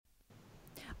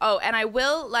Oh, and I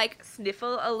will like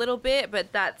sniffle a little bit,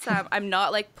 but that's I'm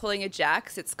not like pulling a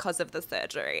Jax. It's because of the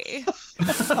surgery.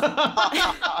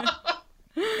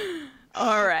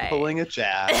 All right. Pulling a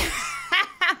Jax.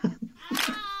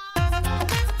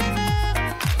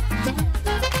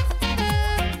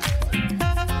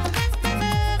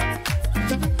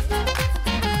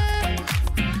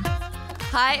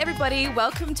 Hi, everybody.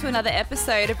 Welcome to another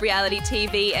episode of Reality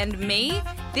TV and Me.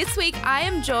 This week, I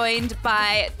am joined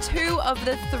by two of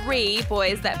the three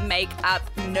boys that make up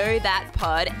Know That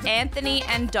Pod, Anthony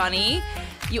and Donny.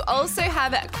 You also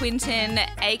have Quinton,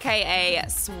 a.k.a.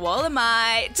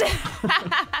 Swolomite,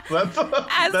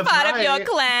 as part of your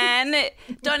clan.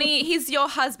 Donny, he's your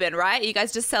husband, right? You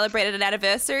guys just celebrated an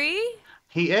anniversary?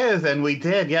 He is, and we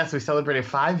did. Yes, we celebrated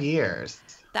 5 years.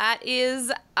 That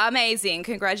is amazing.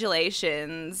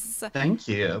 Congratulations. Thank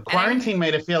you. Quarantine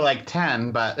made it feel like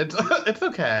 10, but it's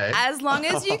okay. As long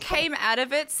as you came out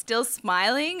of it still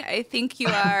smiling, I think you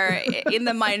are in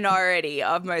the minority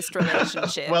of most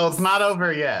relationships. Well, it's not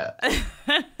over yet.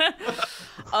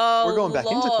 Oh, we're going back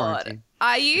Lord. into quarantine.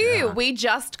 Are you? Yeah. We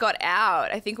just got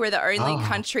out. I think we're the only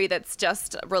country that's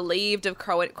just relieved of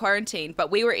quarantine,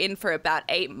 but we were in for about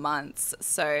 8 months,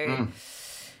 so...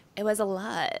 It was a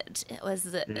lot. It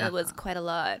was quite a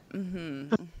lot.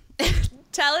 Mm-hmm.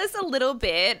 Tell us a little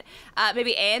bit,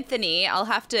 maybe Anthony. I'll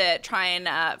have to try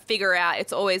and figure out.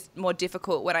 It's always more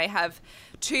difficult when I have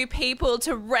two people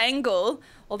to wrangle,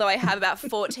 although I have about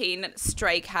 14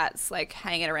 stray cats like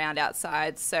hanging around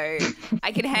outside. So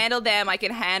I can handle them. I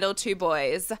can handle two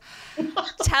boys.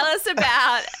 Tell us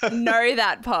about Know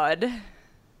That Pod.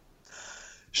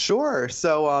 Sure.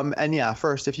 So, and yeah,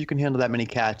 first, if you can handle that many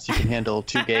cats, you can handle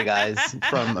two gay guys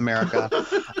from America.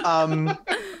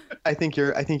 I think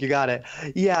you got it.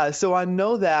 Yeah. So I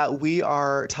know that we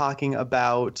are talking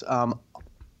about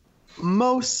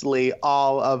mostly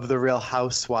all of the Real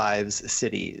Housewives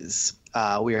cities.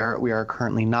 We are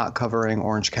currently not covering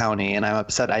Orange County, and I'm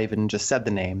upset I even just said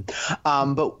the name.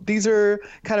 But these are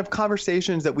kind of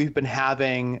conversations that we've been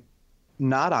having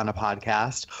not on a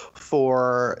podcast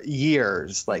for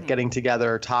years, like getting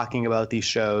together, talking about these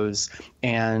shows.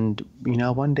 And, you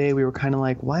know, one day we were kind of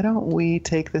like, why don't we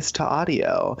take this to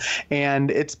audio?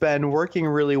 And it's been working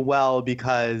really well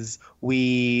because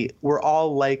we're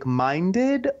all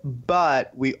like-minded,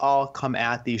 but we all come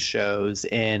at these shows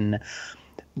in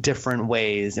different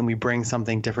ways, and we bring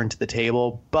something different to the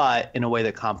table, but in a way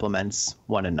that complements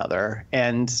one another.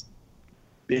 And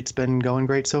it's been going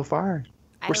great so far.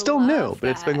 We're still new, but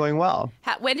it's been going well.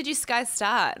 When did you guys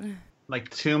start? Like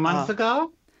 2 months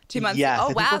ago? 2 months yes, ago?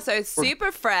 Oh, wow. We're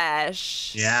super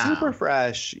fresh. Yeah. Super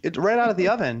fresh. It's right out of the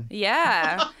oven.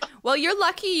 Yeah. Well, you're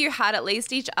lucky you had at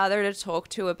least each other to talk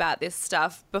to about this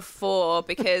stuff before,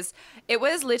 because it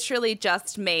was literally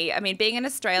just me. I mean, being in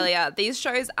Australia, these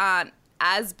shows aren't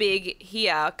as big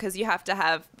here because you have to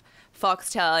have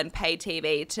Foxtel and pay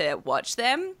TV to watch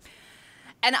them.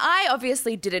 And I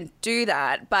obviously didn't do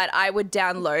that, but I would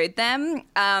download them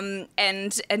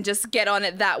and just get on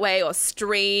it that way, or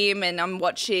stream, and I'm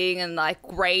watching and like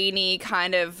grainy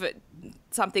kind of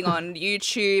something on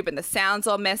YouTube and the sound's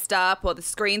all messed up or the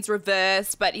screen's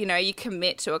reversed, but you know, you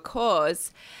commit to a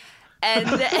cause. And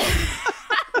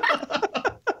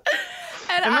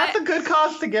And that's a good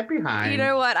cause to get behind. You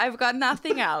know what? I've got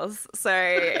nothing else, so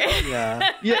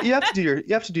yeah. You have to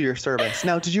do your service.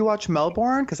 Now, did you watch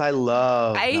Melbourne? Because I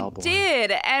love Melbourne. I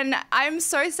did, and I'm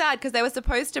so sad because they were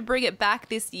supposed to bring it back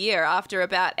this year after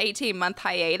about 18-month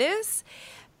hiatus,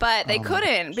 but they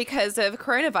couldn't because of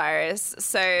coronavirus.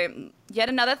 So yet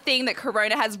another thing that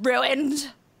Corona has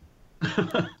ruined.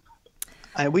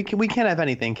 We can't have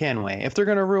anything, can we? If they're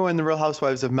going to ruin the Real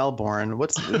Housewives of Melbourne,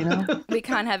 We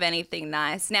can't have anything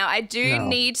nice. Now, I do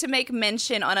need to make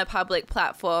mention on a public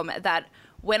platform that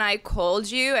when I called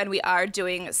you, and we are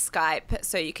doing Skype,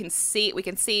 so we can see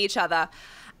each other.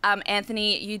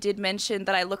 Anthony, you did mention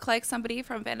that I look like somebody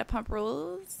from Vanderpump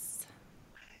Rules.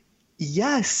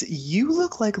 Yes, you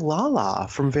look like Lala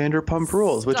from Vanderpump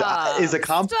Rules, which is a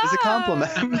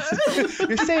compliment.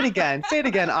 Say it again. Say it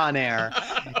again on air.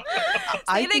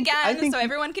 Say it again so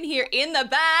everyone can hear in the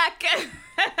back.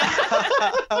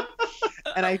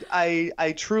 And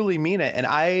I truly mean it. And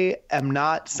I am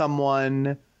not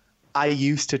someone... I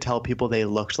used to tell people they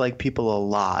looked like people a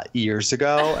lot years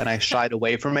ago, and I shied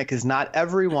away from it because not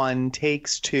everyone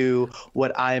takes to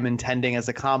what I am intending as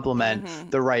a compliment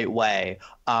the right way.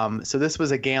 So this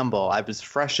was a gamble. I was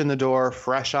fresh in the door,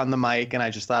 fresh on the mic, and I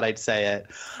just thought I'd say it.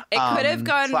 It could have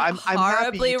gone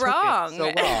horribly wrong.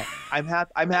 So well.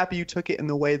 I'm happy you took it in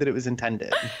the way that it was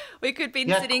intended. We could be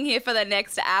sitting here for the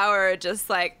next hour just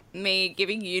like me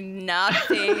giving you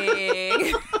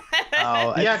nothing.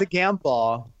 know. Yeah. It's a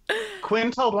gamble.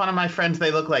 Quinn told one of my friends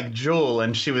they look like Jewel,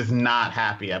 and she was not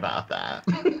happy about that.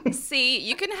 See,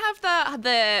 you can have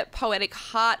the poetic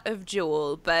heart of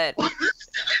Jewel, but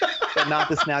Not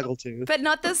the snaggletooth. but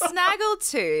not the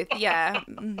snaggletooth. Yeah.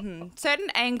 Certain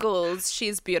angles,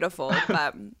 she's beautiful,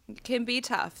 but it can be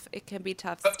tough. It can be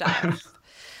tough stuff.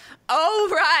 All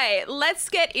right, let's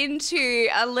get into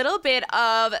a little bit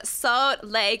of Salt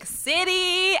Lake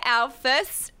City, our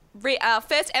first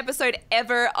episode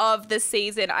ever of the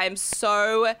season. I'm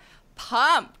so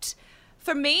pumped.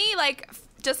 For me, like,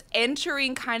 just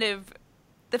entering kind of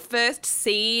the first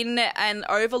scene and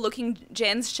overlooking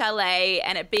Jen's chalet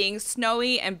and it being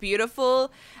snowy and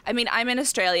beautiful. I mean, I'm in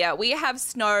Australia. We have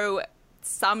snow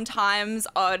sometimes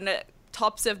on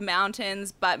tops of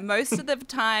mountains, but most of the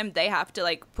time they have to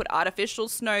like put artificial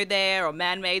snow there or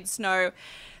man-made snow.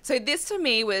 So this for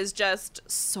me was just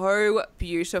so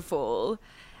beautiful.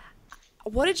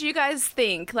 What did you guys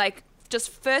think? Like, just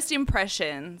first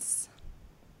impressions.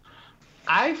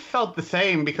 I felt the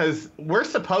same because we're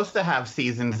supposed to have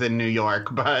seasons in New York,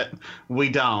 but we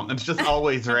don't. It's just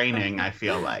always raining, I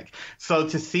feel like. So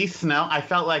to see snow, I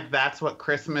felt like that's what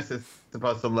Christmas is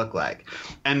supposed to look like.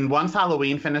 And once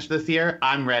Halloween finished this year,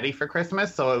 I'm ready for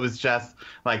Christmas. So it was just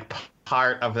like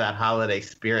part of that holiday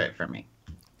spirit for me.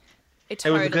 It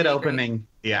was a good agree. opening.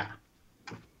 Yeah.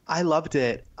 I loved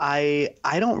it. I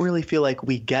don't really feel like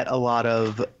we get a lot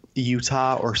of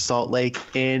Utah or Salt Lake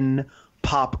in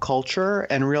pop culture,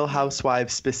 and Real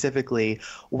Housewives specifically.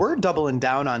 We're doubling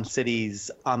down on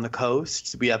cities on the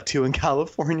coast. We have 2 in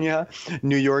California,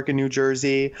 New York and New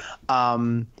Jersey.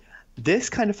 This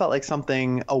kind of felt like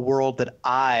a world that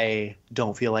I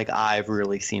don't feel like I've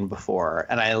really seen before.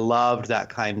 And I loved that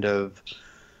kind of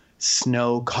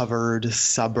snow-covered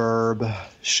suburb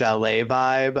chalet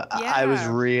vibe. Yeah. I was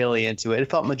really into it. It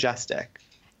felt majestic.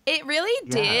 It really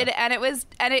did, and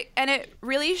it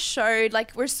really showed.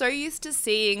 Like, we're so used to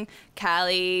seeing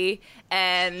Cali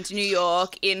and New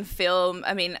York in film.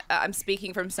 I mean, I'm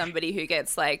speaking from somebody who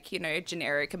gets like, you know,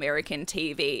 generic American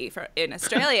TV in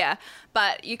Australia,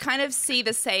 but you kind of see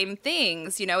the same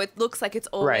things. You know, it looks like it's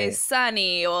always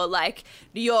sunny, or like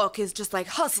New York is just like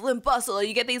hustle and bustle.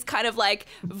 You get these kind of like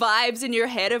vibes in your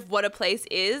head of what a place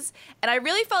is, and I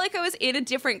really felt like I was in a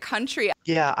different country.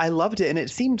 Yeah, I loved it, and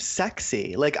it seemed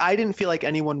sexy. Like, I didn't feel like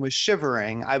anyone was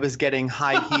shivering. I was getting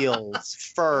high heels,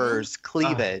 furs,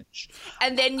 cleavage.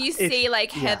 And then you see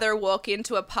like Heather walk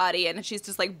into a party and she's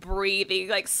just like breathing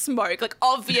like smoke. Like,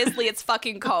 obviously it's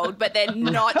fucking cold, but they're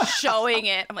not showing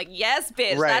it. I'm like, yes,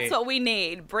 bitch, that's what we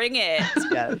need. Bring it.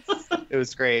 Yes, it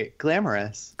was great.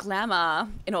 Glamorous. Glamour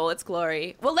in all its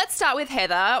glory. Well, let's start with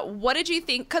Heather. What did you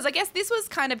think? Because I guess this was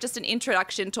kind of just an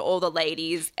introduction to all the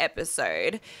ladies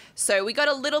episode. So we got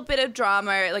a little bit of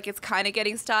drama, like it's kind of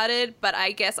getting started, but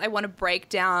I guess I want to break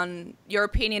down your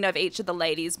opinion of each of the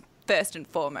ladies first and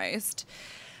foremost.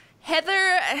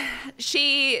 Heather,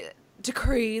 she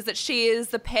decrees that she is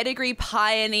the pedigree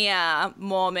pioneer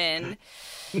Mormon.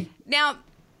 Now,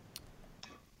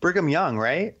 Brigham Young,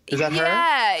 right? Is that her?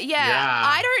 Yeah.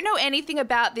 I don't know anything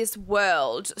about this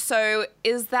world. So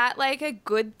is that like a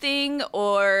good thing,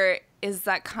 or is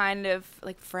that kind of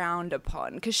like frowned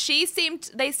upon? Because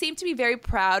they seem to be very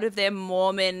proud of their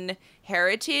Mormon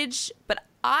heritage, but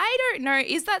I don't know.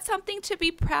 Is that something to be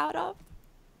proud of?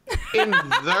 In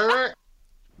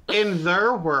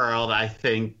their world, I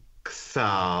think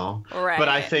so. Right. But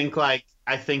I think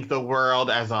the world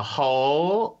as a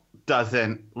whole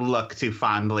doesn't look too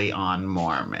fondly on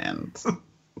Mormons.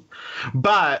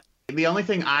 But the only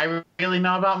thing I really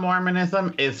know about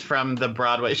Mormonism is from the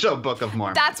Broadway show Book of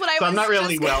Mormon. That's what I was. So I'm not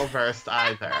really well versed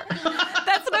either.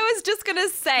 That's what I was just going to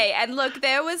say. And look,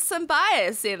 there was some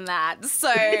bias in that.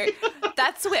 So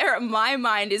that's where my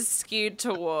mind is skewed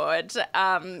toward.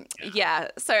 Yeah.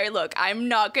 So look,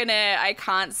 I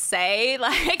can't say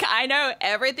like I know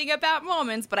everything about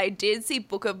Mormons, but I did see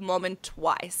Book of Mormon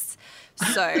twice.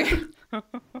 So.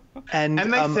 And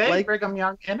they say like, Brigham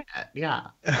Young in it, yeah.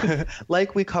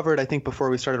 Like we covered, I think, before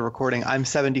we started recording, I'm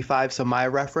 75, so my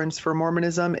reference for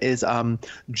Mormonism is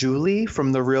Julie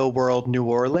from The Real World New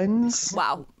Orleans.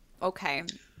 Wow. Okay.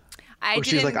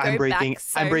 She's like, I'm breaking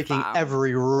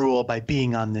every rule by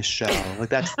being on this show. Like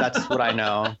that's what I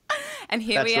know. And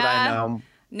here we are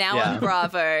now on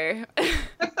Bravo.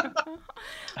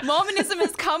 Mormonism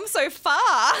has come so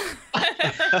far.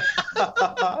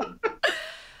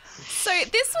 So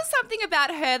this was something about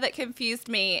her that confused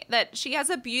me, that she has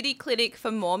a beauty clinic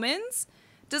for Mormons.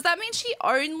 Does that mean she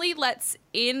only lets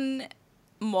in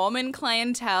Mormon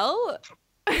clientele?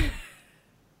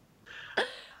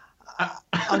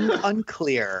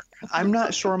 Unclear. I'm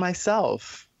not sure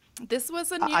myself. This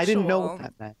was unusual. I didn't know what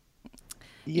that meant.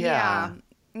 Yeah.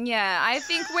 Yeah, I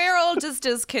think we're all just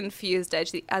as confused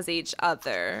as each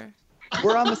other.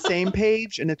 We're on the same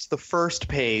page, and it's the first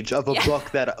page of a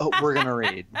book that we're going to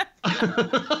read.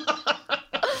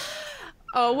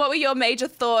 Oh, what were your major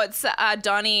thoughts,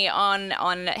 Donny,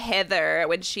 on Heather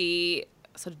when she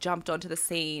sort of jumped onto the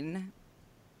scene?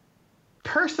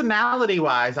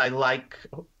 Personality-wise, I like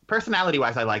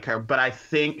her, but I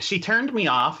think she turned me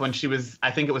off when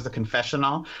I think it was a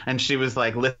confessional, and she was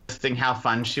like listing how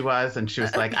fun she was, and she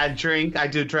was like, I drink, I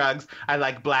do drugs, I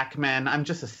like black men, I'm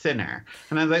just a sinner.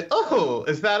 And I was like, oh,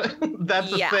 is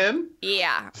that's a sin?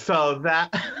 Yeah. So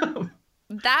that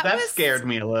scared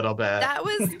me a little bit. That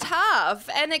was tough,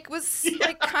 and it was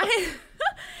like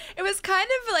it was kind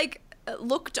of like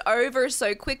looked over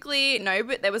so quickly. No,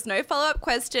 but there was no follow-up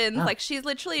questions. Like, she's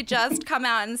literally just come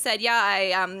out and said,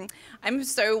 I'm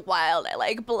so wild, I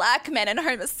like black men and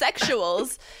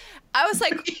homosexuals. I was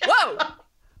like, whoa,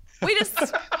 we're just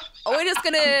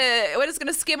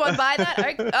gonna skim on by that.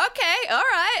 Okay, all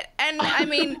right. And I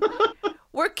mean,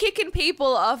 we're kicking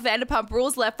people off Vanderpump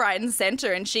Rules left, right, and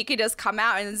center, and she could just come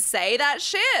out and say that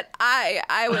shit. I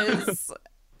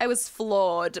was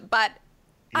floored, but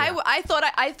yeah. I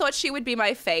thought she would be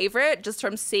my favorite just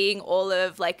from seeing all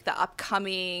of like the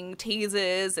upcoming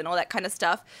teasers and all that kind of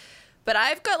stuff. But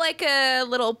I've got like a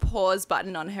little pause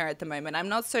button on her at the moment. I'm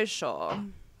not so sure.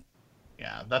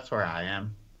 Yeah, that's where I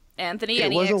am. Anthony,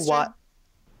 it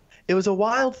was a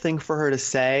wild thing for her to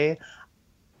say.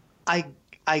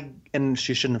 And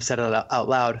she shouldn't have said it out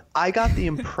loud. I got the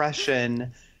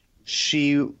impression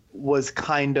she was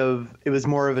it was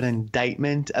more of an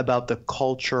indictment about the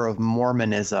culture of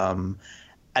Mormonism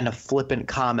and a flippant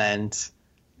comment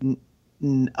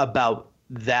about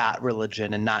that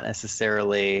religion and not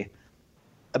necessarily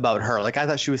about her. Like, I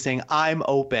thought she was saying, I'm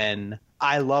open.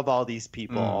 I love all these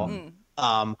people.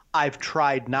 I've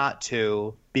tried not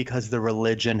to because the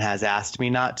religion has asked me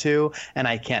not to, and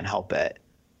I can't help it.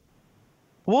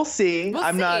 We'll see.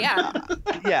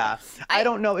 Yeah. I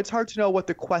don't know. It's hard to know what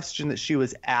the question that she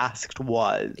was asked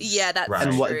was. Yeah, that's right.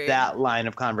 And true. what that line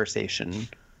of conversation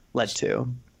led to.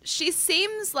 She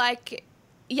seems like,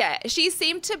 she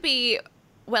seemed to be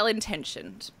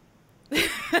well-intentioned.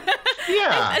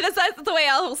 Yeah. And that's the way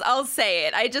I'll say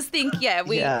it. I just think,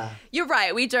 you're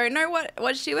right. We don't know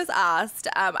what she was asked.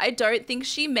 I don't think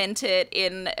she meant it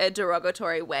in a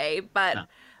derogatory way, but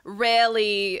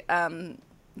rarely...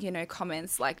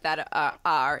 comments like that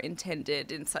are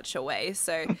intended in such a way.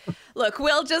 So, look,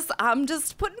 I'm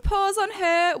just putting pause on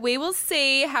her. We will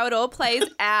see how it all plays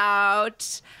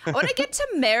out. I want to get to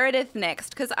Meredith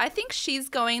next because I think she's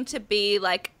going to be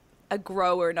like a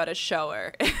grower, not a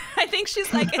shower. I think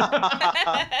she's like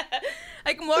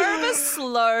like more of a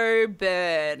slow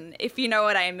burn, if you know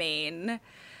what I mean.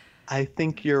 I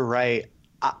think you're right.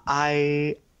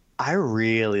 I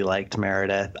really liked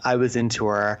Meredith. I was into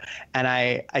her. And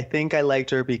I think I liked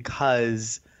her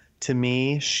because, to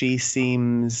me, she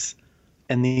seems,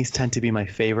 and these tend to be my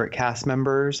favorite cast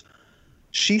members,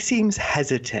 she seems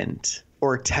hesitant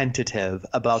or tentative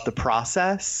about the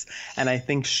process. And I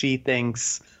think she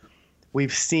thinks we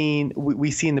see in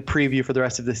the preview for the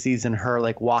rest of the season her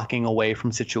like walking away from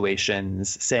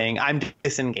situations saying I'm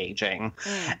disengaging.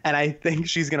 And I think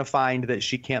she's going to find that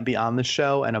she can't be on the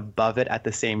show and above it at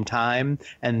the same time.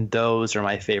 And those are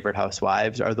my favorite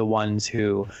housewives, are the ones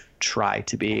who try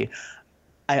to be.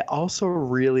 I also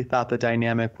really thought the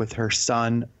dynamic with her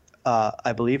son,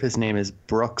 I believe his name is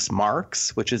Brooks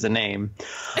Marks, which is a name.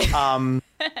 I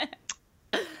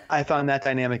found that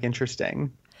dynamic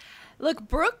interesting. Look,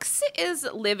 Brooks is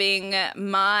living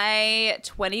my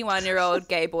 21-year-old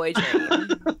gay boy dream.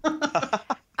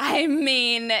 I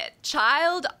mean,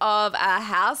 child of a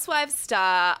housewife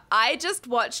star. I just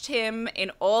watched him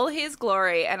in all his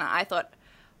glory, and I thought,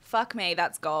 fuck me,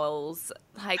 that's goals.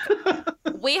 Like,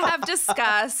 we have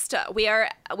discussed, we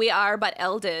are but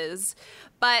elders.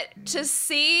 But to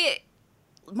see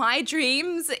my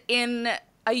dreams in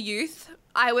a youth,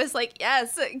 I was like,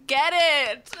 yes, get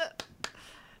it.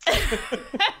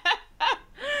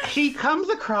 He comes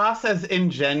across as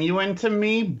ingenuine to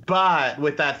me, but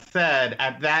with that said,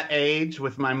 at that age,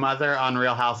 with my mother on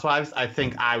Real Housewives, I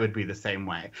think I would be the same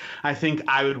way. I think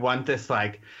I would want this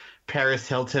like Paris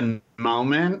Hilton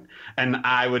moment, and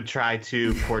I would try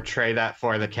to portray that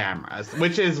for the cameras,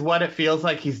 which is what it feels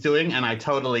like he's doing, and I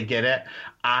totally get it.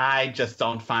 I just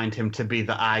don't find him to be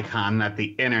the icon that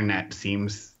the internet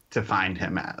seems to find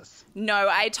him as. No,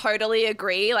 I totally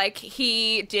agree. Like,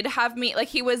 he did have me, like,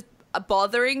 he was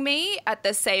bothering me at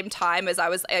the same time as I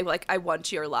was like, I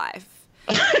want your life.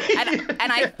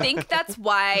 And I think that's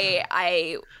why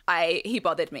he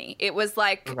bothered me. It was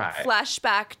like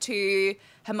flashback to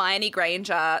Hermione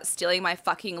Granger stealing my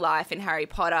fucking life in Harry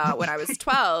Potter when I was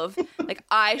 12. Like,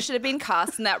 I should have been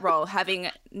cast in that role, having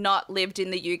not lived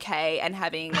in the UK and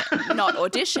having not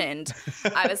auditioned.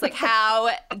 I was like,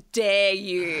 how dare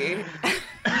you?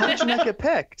 How did you not get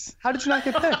picked? I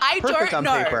Perfect don't on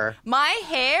know. paper. My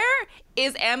hair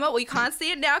is Emma. We can't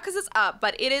see it now because it's up,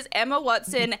 but it is Emma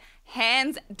Watson,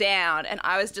 hands down. And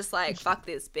I was just like, fuck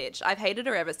this bitch. I've hated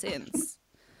her ever since.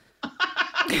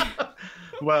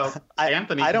 Well,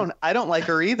 Anthony, I don't like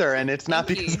her either, and it's not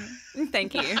Thank because. you.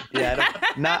 Thank you. Yeah,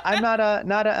 I'm not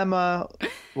a Emma.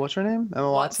 What's her name?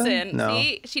 Emma Watson? No,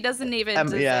 See, she doesn't even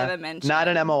deserve a mention. Not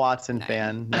an Emma Watson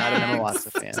fan. Not an Emma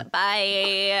Watson fan.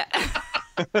 Bye.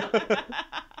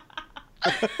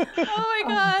 Oh my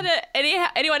god.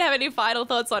 Anyone have any final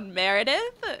thoughts on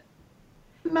Meredith?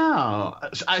 No,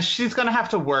 she's gonna have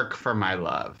to work for my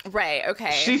love. Right.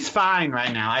 Okay. She's fine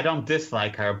right now. I don't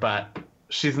dislike her, but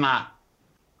she's not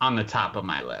on the top of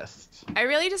my list. I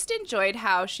really just enjoyed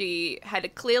how she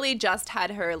had clearly just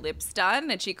had her lips done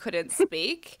and she couldn't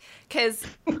speak because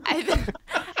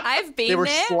I've been They were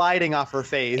there. sliding off her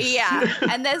face. Yeah,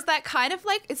 and there's that kind of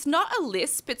like, it's not a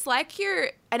lisp, it's like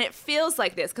and it feels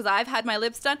like this because I've had my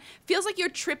lips done, feels like you're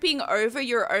tripping over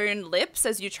your own lips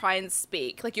as you try and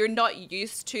speak. Like you're not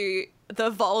used to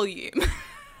the volume.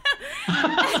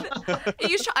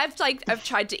 I've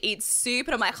tried to eat soup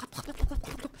and I'm like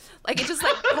it just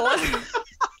like pours.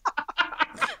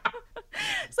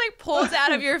 It's like pours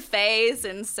out of your face,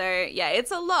 and so yeah,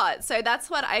 it's a lot. So that's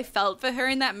what I felt for her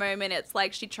in that moment. It's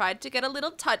like she tried to get a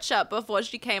little touch up before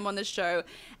she came on the show,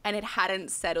 and it hadn't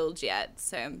settled yet.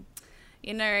 So,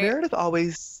 you know,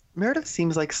 Meredith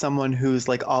seems like someone who's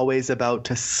like always about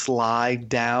to slide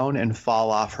down and fall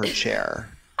off her chair,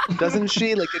 doesn't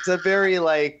she? Like it's a very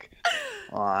like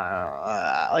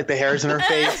the hairs in her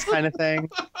face kind of thing.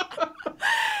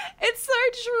 It's so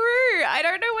true. I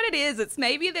don't know what it is. It's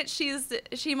maybe that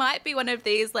she might be one of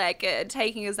these like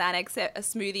taking a Xanax, a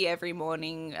smoothie every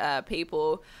morning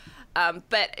people.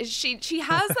 But she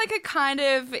has like a kind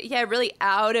of, really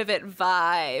out of it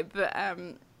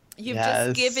vibe. You've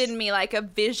just given me like a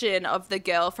vision of the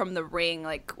girl from The Ring,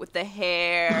 like with the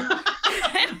hair.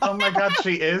 Oh my God,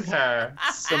 she is her.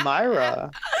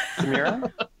 Samira?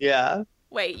 Yeah.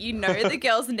 Wait, you know the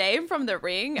girl's name from The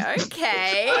Ring?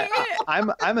 Okay. I'm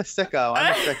a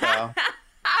sicko.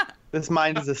 This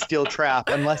mind is a steel trap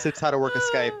unless it's how to work a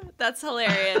Skype. That's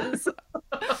hilarious.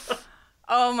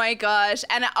 Oh my gosh.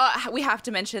 And we have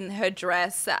to mention her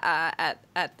dress at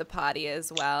the party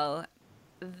as well.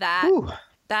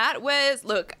 That was,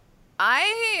 look,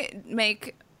 I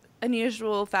make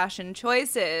unusual fashion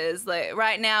choices. Like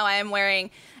right now I am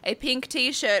wearing a pink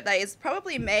t-shirt that is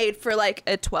probably made for like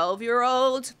a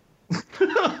 12-year-old.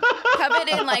 Covered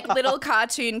in like little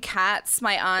cartoon cats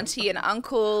my auntie and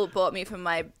uncle bought me for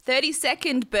my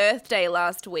 32nd birthday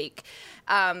last week.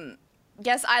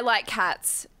 Yes, I like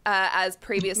cats, as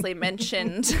previously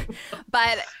mentioned,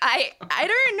 but I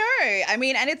don't know. I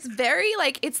mean, and it's very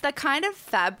like, it's the kind of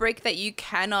fabric that you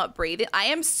cannot breathe in. I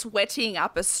am sweating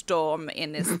up a storm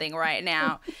in this thing right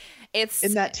now. It's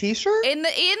in that t-shirt? In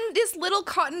this little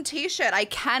cotton t-shirt. I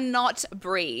cannot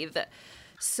breathe.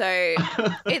 So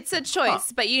it's a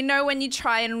choice. But you know, when you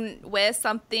try and wear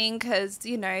something because,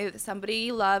 you know, somebody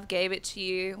you love gave it to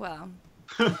you, well...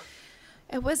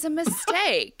 It was a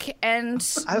mistake, and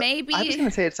maybe... I was going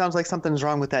to say, it sounds like something's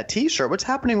wrong with that T-shirt. What's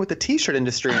happening with the T-shirt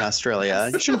industry in Australia?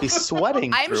 You shouldn't be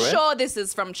sweating I'm through sure this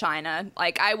is from China.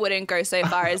 Like, I wouldn't go so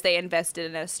far as they invested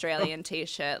in an Australian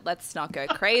T-shirt. Let's not go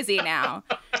crazy now.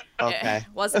 Okay.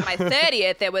 It wasn't my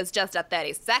 30th. It was just a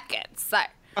 32nd, so...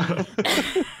 But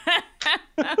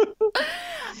I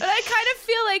kind of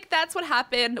feel like that's what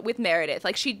happened with Meredith.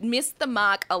 Like, she missed the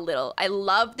mark a little. I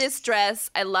love this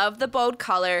dress. I love the bold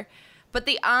color. But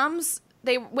the arms,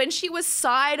 when she was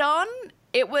side on,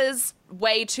 it was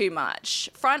way too much.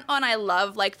 Front on, I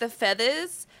love like the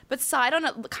feathers, but side on,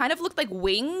 it kind of looked like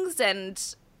wings, and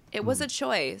it was a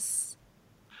choice.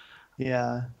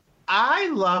 Yeah. I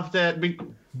loved it,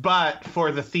 but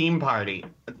for the theme party.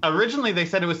 Originally, they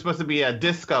said it was supposed to be a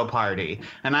disco party,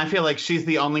 and I feel like she's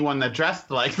the only one that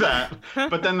dressed like that.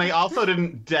 But then they also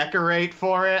didn't decorate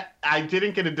for it. I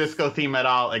didn't get a disco theme at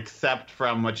all, except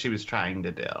from what she was trying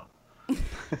to do.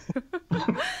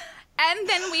 And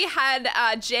then we had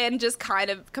Jen just kind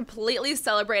of completely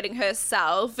celebrating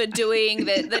herself for doing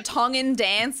the Tongan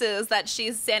dances that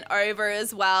she's sent over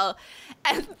as well.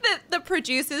 And the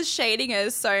producers shading her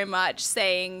so much,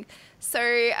 saying,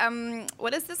 so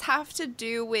what does this have to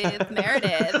do with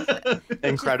Meredith?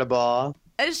 Incredible.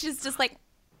 And she's just like,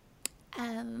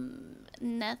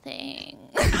 nothing.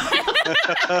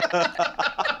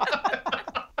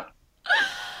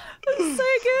 So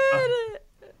good.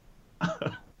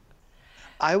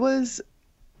 I was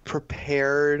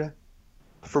prepared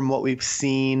from what we've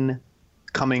seen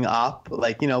coming up.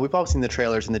 Like, we've all seen the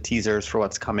trailers and the teasers for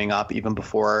what's coming up even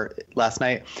before last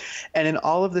night. And in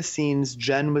all of the scenes,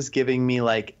 Jen was giving me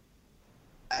like,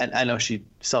 and I know she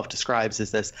self-describes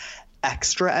as this,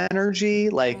 extra energy.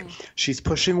 Like she's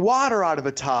pushing water out of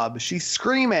a tub, she's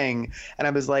screaming, and I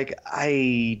was like,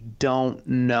 I don't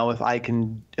know if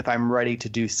I'm ready to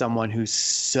do someone who's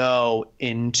so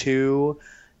into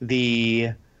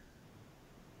the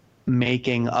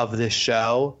making of this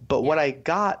show. But what I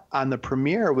got on the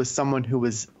premiere was someone who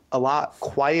was a lot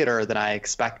quieter than I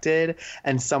expected,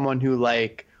 and someone who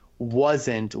like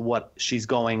wasn't what she's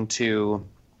going to,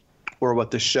 or what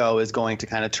the show is going to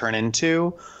kind of turn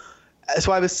into.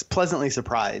 So I was pleasantly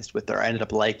surprised with her. I ended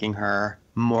up liking her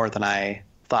more than I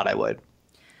thought I would.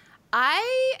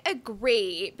 I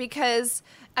agree, because,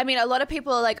 I mean, a lot of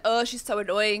people are like, oh, she's so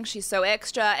annoying, she's so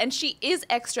extra. And she is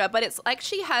extra, but it's like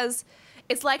she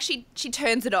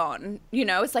turns it on,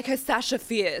 It's like her Sasha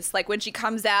Fierce. Like when she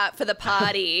comes out for the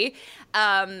party,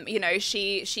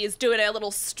 she is doing her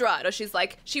little strut, or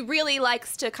she really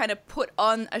likes to kind of put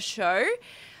on a show.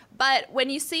 But when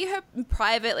you see her in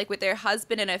private, like with her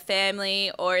husband and her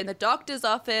family, or in the doctor's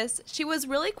office, she was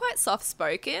really quite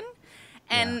soft-spoken.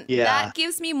 And that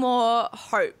gives me more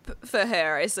hope for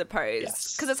her, I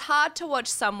suppose. Because it's hard to watch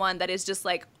someone that is just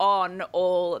like on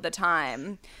all the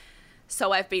time.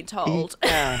 So I've been told.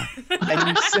 Yeah.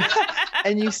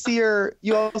 And you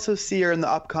also see her in the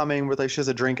upcoming where like she has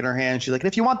a drink in her hand. She's like,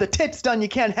 if you want the tits done, you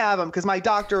can't have them because my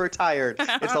doctor retired.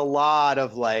 It's a lot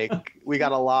of like, we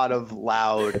got a lot of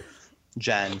loud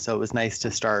Jen. So it was nice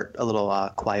to start a little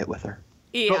quiet with her.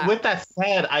 Yeah. But with that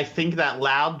said, I think that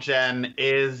loud Jen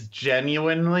is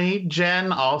genuinely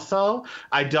Jen also.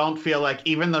 I don't feel like,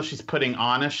 even though she's putting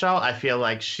on a show, I feel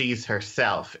like she's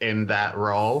herself in that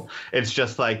role. It's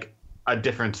just like a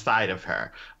different side of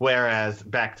her. Whereas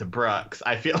back to Brooks,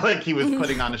 I feel like he was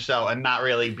putting on a show and not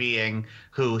really being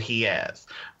who he is.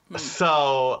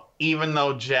 So even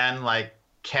though Jen like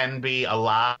can be a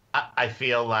lot, I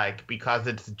feel like because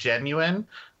it's genuine,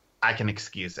 I can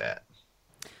excuse it.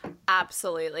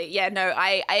 Absolutely. Yeah, no,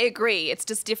 I agree. It's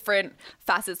just different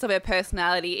facets of her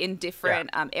personality in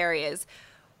different areas.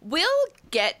 We'll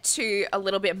get to a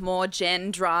little bit more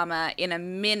Jen drama in a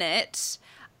minute.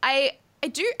 I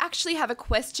do actually have a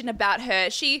question about her.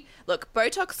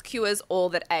 Botox cures all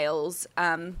that ails.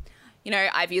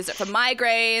 I've used it for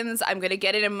migraines. I'm going to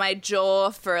get it in my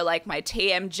jaw for like my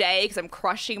TMJ because I'm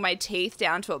crushing my teeth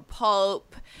down to a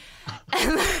pulp.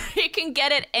 And you can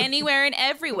get it anywhere and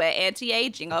everywhere.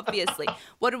 Anti-aging, obviously.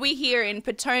 What do we hear in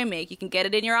Potomac? You can get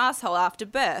it in your asshole after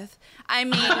birth. I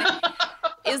mean,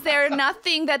 is there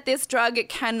nothing that this drug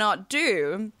cannot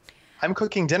do? I'm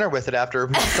cooking dinner with it after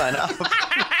we sign up.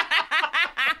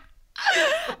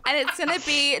 And it's going to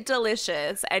be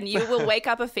delicious, and you will wake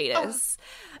up a fetus.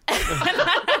 But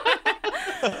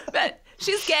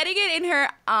she's getting it in her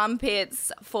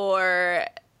armpits for,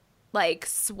 like,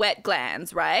 sweat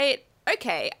glands, right?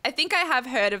 Okay, I think I have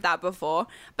heard of that before.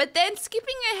 But then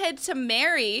skipping ahead to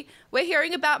Mary, we're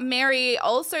hearing about Mary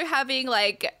also having,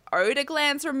 like, odor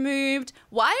glands removed.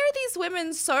 Why are these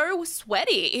women so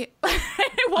sweaty?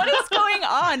 What is going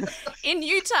on in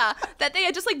Utah that they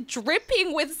are just, like,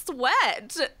 dripping with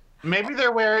sweat? Maybe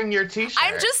they're wearing your t-shirt.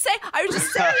 I was just sitting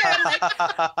here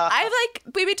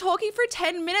we've been talking for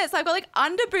 10 minutes. I've got like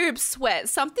underboob sweat.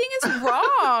 Something is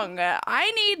wrong.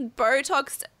 I need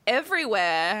Botox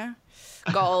everywhere.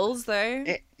 Goals though.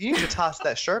 You need to toss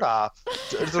that shirt off.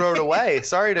 Throw it away.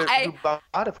 Sorry to who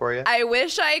bought it for you. I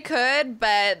wish I could,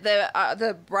 but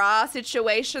the bra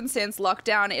situation since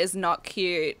lockdown is not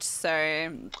cute.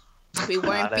 So we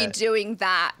won't be doing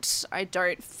that. I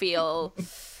don't feel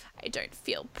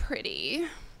pretty.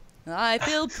 I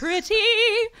feel pretty.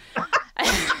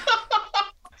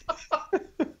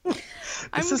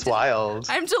 This is wild.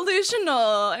 I'm delusional.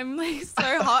 I'm like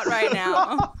so hot right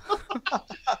now.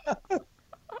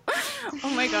 Oh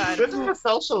my God. This is a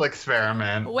social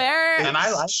experiment. And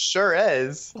I like sure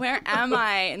is. Where am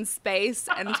I in space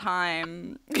and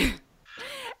time?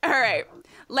 All right.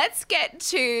 Let's get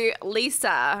to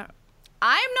Lisa.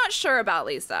 I'm not sure about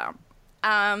Lisa.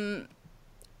 I'm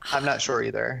not sure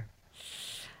either.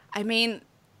 I mean,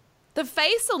 the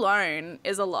face alone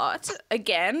is a lot.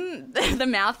 Again, the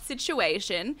mouth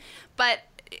situation. But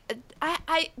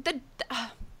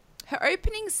her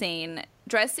opening scene,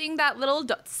 dressing that little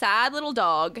sad little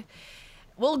dog,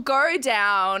 will go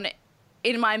down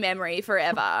in my memory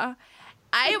forever.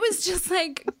 I was just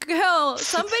like, girl,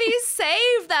 somebody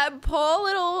save that poor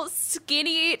little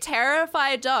skinny,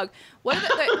 terrified dog. What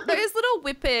are those little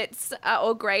whippets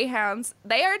or greyhounds?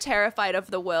 They are terrified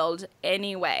of the world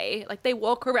anyway. Like, they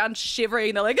walk around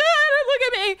shivering. They're like, don't look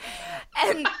at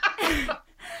me.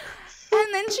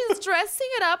 And then she's dressing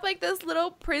it up like this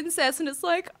little princess, and it's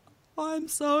like, I'm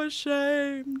so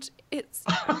ashamed. And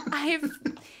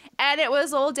it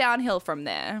was all downhill from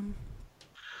there.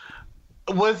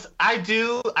 I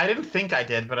didn't think I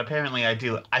did, but apparently I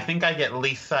do. I think I get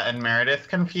Lisa and Meredith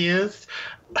confused.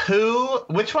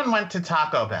 Which one went to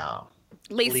Taco Bell?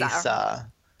 Lisa.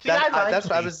 See, that's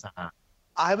what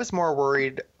I was more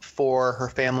worried for her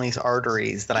family's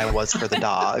arteries than I was for the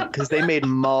dog, because they made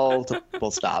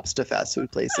multiple stops to fast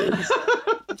food places.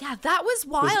 Yeah, that was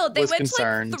wild. They went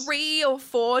concerned. to like 3 or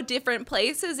 4 different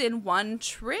places in one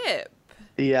trip.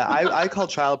 Yeah, I called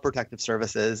Child Protective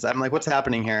Services. I'm like, what's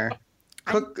happening here?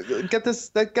 Get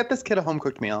this kid a home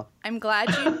cooked meal. I'm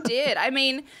glad you did. I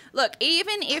mean, look,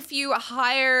 even if you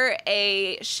hire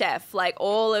a chef like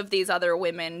all of these other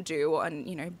women do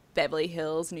on, Beverly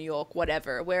Hills, New York,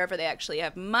 whatever, wherever they actually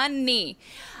have money,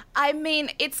 I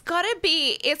mean, it's got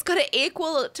to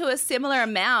equal to a similar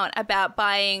amount about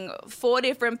buying 4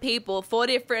 different people 4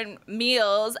 different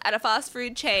meals at a fast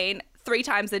food chain 3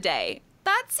 times a day.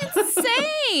 That's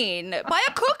insane. Buy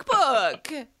a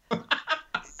cookbook.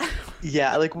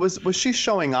 Yeah, like, was she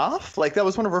showing off? Like, that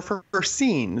was one of her first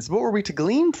scenes. What were we to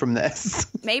glean from this?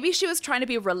 Maybe she was trying to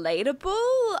be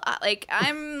relatable. Like,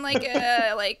 I'm like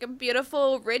a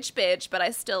beautiful rich bitch, but I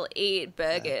still eat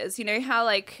burgers. You know how,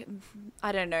 like,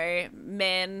 I don't know,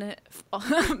 men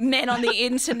on the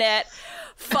internet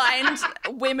find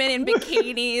women in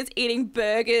bikinis eating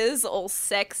burgers all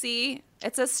sexy?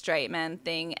 It's a straight man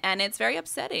thing, and it's very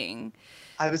upsetting.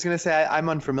 I was going to say I'm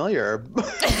unfamiliar. Well,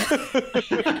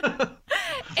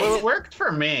 it worked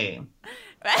for me.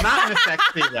 Not in a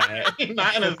sexy way.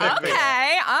 Not in a sexy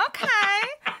way. Okay.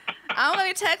 I'm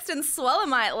going to text and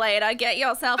Swallow-mite later. Get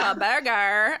yourself a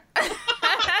burger.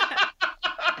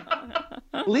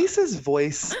 Lisa's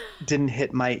voice didn't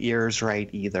hit my ears right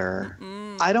either.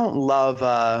 I don't love...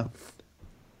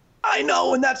 I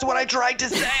know, and that's what I tried to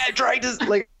say.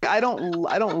 I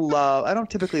don't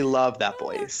typically love that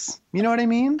voice. You know what I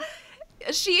mean?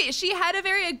 She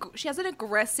has an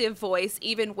aggressive voice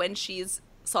even when she's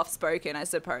soft-spoken, I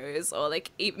suppose, or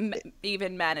like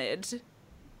even mannered.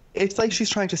 It's like she's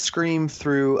trying to scream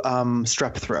through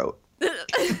strep throat.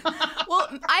 Well,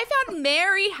 I found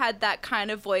Mary had that kind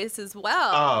of voice as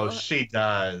well. Oh, she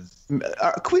does.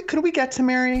 Could we get to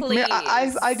Mary? Please.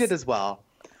 I did as well.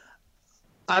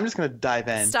 I'm just going to dive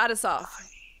in. Start us off.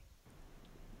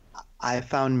 I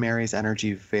found Mary's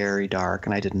energy very dark,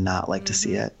 and I did not like to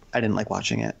see it. I didn't like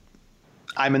watching it.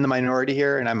 I'm in the minority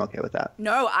here, and I'm okay with that.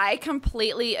 No, I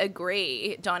completely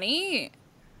agree. Donny?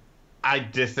 I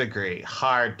disagree.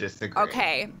 Hard disagree.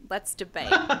 Okay, let's debate.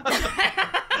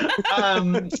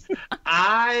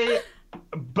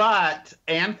 But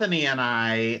Anthony and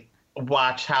I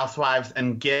watch Housewives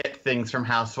and get things from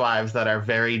Housewives that are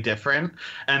very different.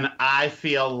 And I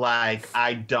feel like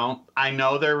I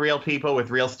know they're real people with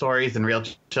real stories and real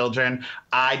children.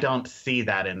 I don't see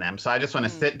that in them. So I just want to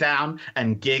sit down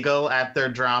and giggle at their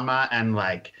drama and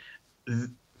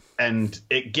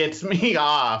it gets me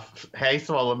off. Hey,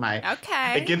 Swallow-mite.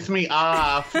 Okay. It gets me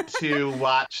off to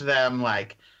watch them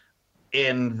like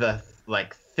in the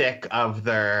like thick of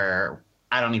their,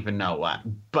 I don't even know what,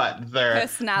 but their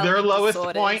lowest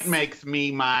disorders. point makes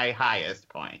me my highest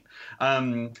point.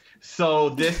 So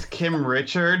this Kim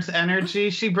Richards energy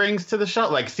she brings to the show,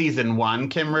 like season 1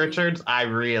 Kim Richards, I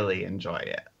really enjoy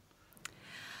it.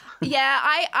 Yeah,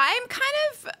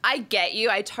 I get you.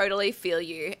 I totally feel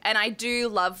you. And I do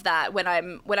love that when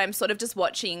I'm sort of just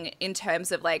watching in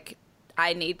terms of like,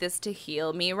 I need this to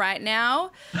heal me right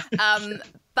now.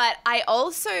 But I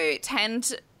also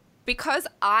because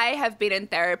I have been in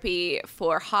therapy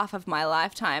for half of my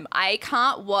lifetime, I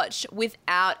can't watch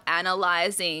without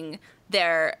analyzing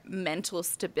their mental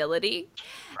stability.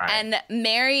 Right. And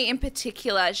Mary in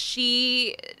particular,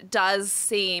 she does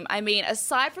seem, I mean,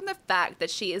 aside from the fact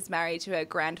that she is married to her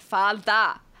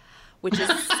grandfather, which is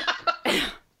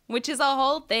which is a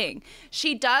whole thing,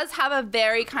 she does have a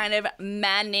very kind of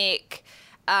manic,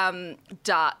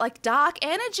 dark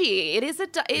energy. It is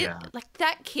like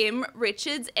that Kim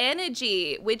Richards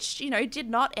energy, which, did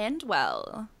not end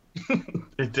well.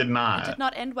 It did not. It did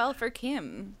not end well for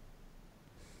Kim.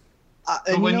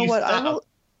 And you know what?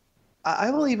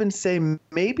 I will even say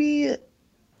maybe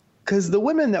because the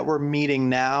women that we're meeting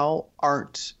now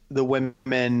aren't the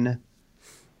women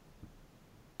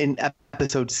in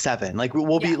episode 7. Like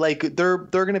we'll be like they're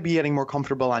going to be getting more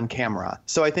comfortable on camera.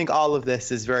 So I think all of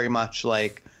this is very much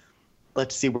like,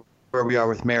 let's see where we are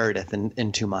with Meredith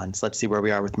in 2 months. Let's see where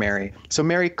we are with Mary. So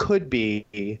Mary could be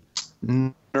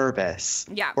nervous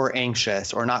or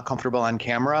anxious or not comfortable on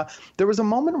camera. There was a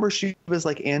moment where she was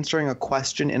like answering a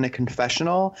question in a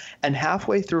confessional, and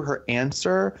halfway through her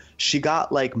answer, she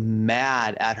got like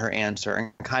mad at her answer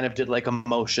and kind of did like a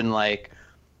motion like,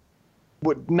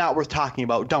 not worth talking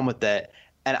about, done with it.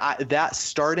 And that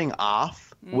starting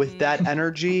off with that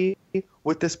energy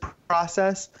with this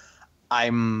process,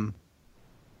 I'm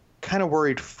kind of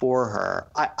worried for her.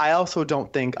 I also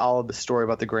don't think all of the story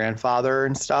about the grandfather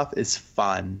and stuff is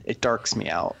fun. It darks me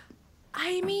out.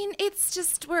 I mean, it's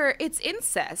just where it's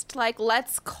incest. Like,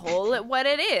 let's call it what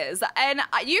it is. And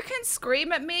you can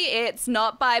scream at me, it's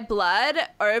not by blood,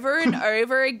 over and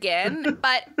over again.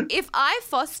 But if I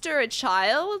foster a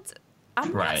child,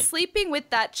 I'm not sleeping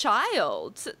with that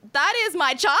child. That is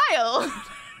my child.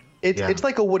 It's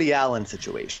like a Woody Allen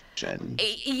situation.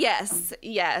 Yes.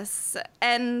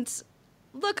 And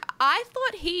look, I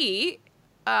thought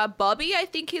Bobby, I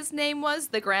think his name was,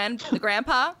 the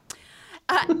grandpa.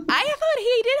 I thought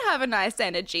he did have a nice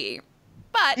energy.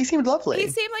 But he seemed lovely. He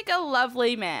seemed like a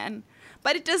lovely man.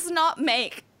 But it does not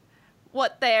make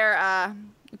their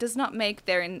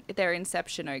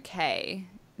inception okay.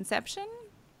 Inception?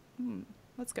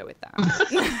 Let's go with that.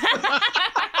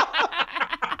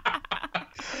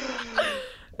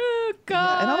 Oh, God.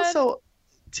 Yeah, and also,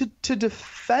 to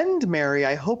defend Mary,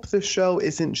 I hope the show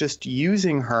isn't just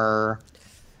using her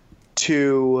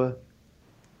to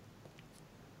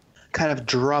kind of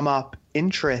drum up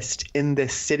interest in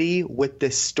this city with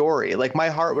this story. Like, my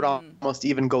heart would almost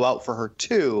even go out for her,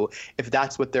 too, if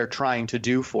that's what they're trying to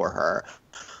do for her.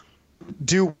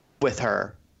 Do with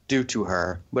her. Do to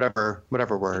her, whatever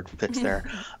word fits there.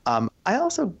 I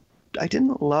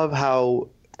didn't love how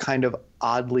kind of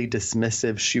oddly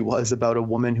dismissive she was about a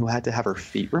woman who had to have her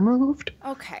feet removed.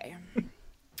 Okay.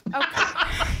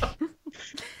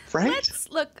 Right?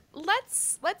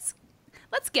 Let's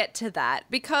get to that,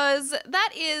 because that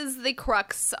is the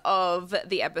crux of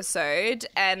the episode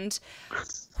and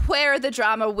where the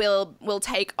drama will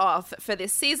take off for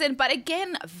this season. But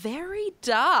again, very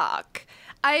dark.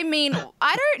 I mean,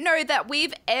 I don't know that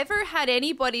we've ever had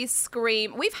anybody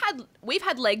scream. We've had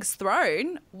legs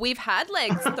thrown. We have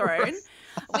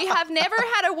never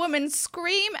had a woman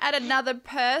scream at another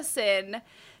person,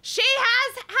 "She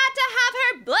has had to have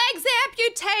her legs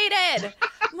amputated."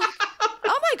 I'm like,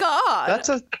 oh my God.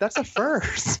 That's a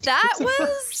first. That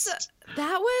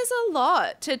was a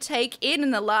lot to take in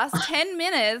the last 10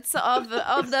 minutes of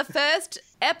the first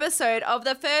episode of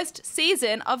the first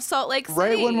season of Salt Lake City.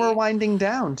 Right when we're winding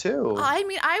down, too. I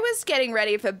mean, I was getting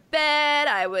ready for bed.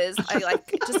 I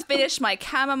just finished my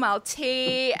chamomile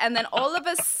tea, and then all of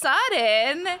a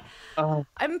sudden,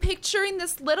 I'm picturing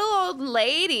this little old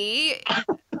lady.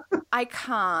 I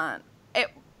can't.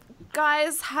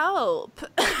 Guys, help.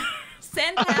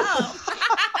 Send help.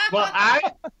 Well,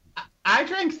 I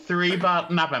drank 3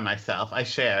 bottles, not by myself, I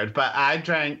shared, but I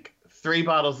drank 3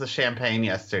 bottles of champagne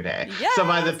yesterday. Yes. So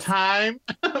by the time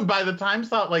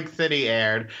Salt Lake City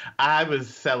aired, I was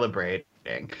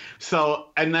celebrating. So,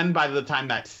 and then by the time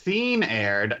that scene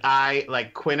aired,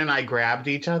 Quinn and I grabbed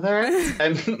each other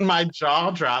and my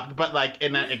jaw dropped, but like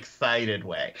in an excited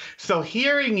way. So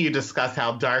hearing you discuss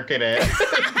how dark it is,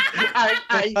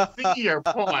 I see your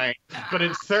point, but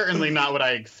it's certainly not what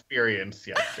I experienced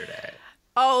yesterday.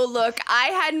 Oh, look, I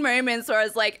had moments where I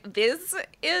was like, this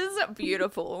is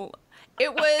beautiful.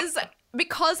 It was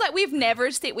because we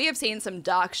have seen some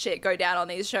dark shit go down on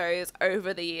these shows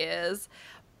over the years,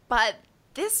 but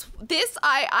this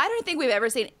I don't think we've ever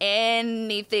seen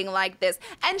anything like this.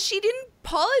 And she didn't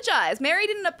apologize. Mary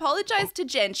didn't apologize to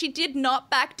Jen. She did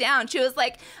not back down. She was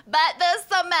like, but the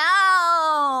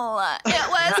smell, it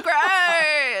was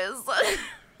gross.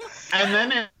 And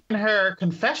then in her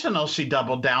confessional, she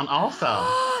doubled down also.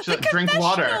 She The drink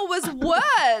water. confessional was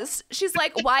worse. She's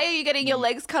like, why are you getting your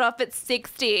legs cut off at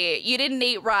 60? You didn't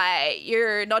eat right.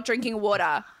 You're not drinking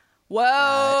water.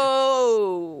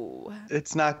 Whoa.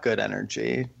 It's not good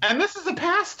energy. And this is a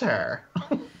pastor.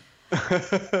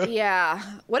 Yeah.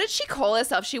 What did she call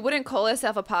herself? She wouldn't call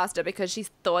herself a pastor because she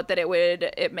thought that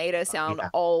it made her sound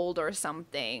old or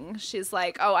something. She's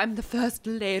like, oh, I'm the first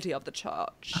lady of the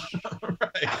church.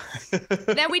 Right.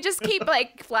 Then we just keep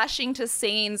like flashing to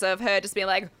scenes of her just being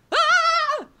like,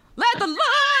 ah, let the Lord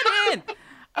in.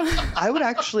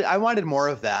 I wanted more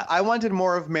of that. I wanted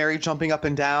more of Mary jumping up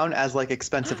and down as like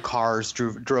expensive cars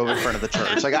drove in front of the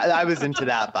church. Like I was into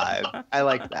that vibe. I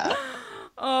like that.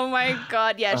 Oh my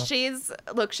God. Yeah,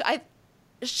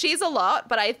 she's a lot,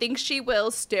 but I think she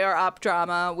will stir up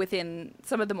drama within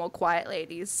some of the more quiet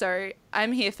ladies. So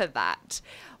I'm here for that.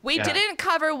 We didn't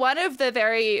cover one of the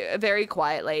very, very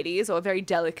quiet ladies or very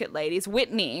delicate ladies,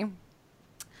 Whitney.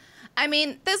 I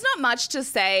mean, there's not much to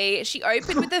say. She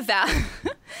opened with a vow.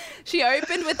 She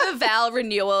opened with a vow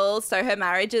renewal, so her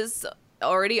marriage is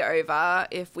already over.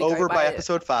 If we over by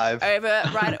episode 5,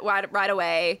 over right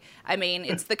away. I mean,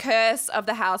 it's the curse of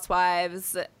the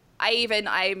housewives. I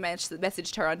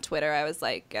messaged her on Twitter. I was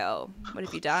like, "Girl, what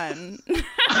have you done?"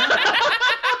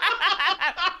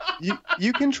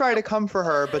 You can try to come for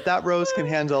her, but that rose can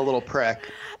handle a little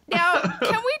prick. Now,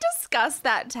 can we discuss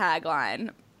that tagline?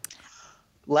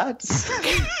 Let's.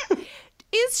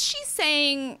 Is she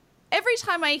saying, every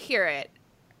time I hear it,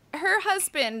 her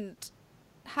husband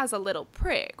has a little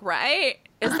prick, right?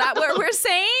 Is that what we're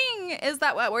saying? Is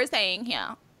that what we're saying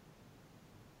here?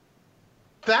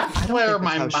 That's where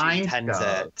my mind goes.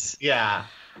 It. Yeah.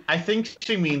 I think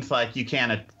she means like, you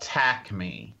can't attack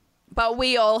me. But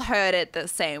we all heard it the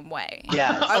same way.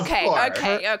 Yeah.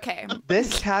 Okay.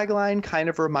 This tagline kind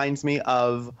of reminds me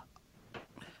of,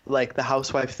 like, the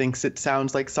housewife thinks it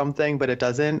sounds like something, but it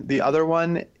doesn't. The other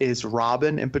one is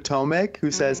Robin in Potomac,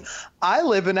 who says, I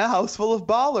live in a house full of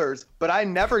ballers, but I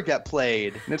never get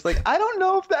played. And it's like, I don't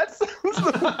know if that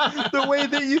sounds the way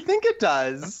that you think it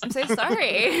does. I'm so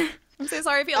sorry. I'm so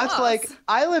sorry if you're lost. That's like,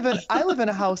 I live in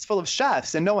a house full of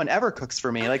chefs and no one ever cooks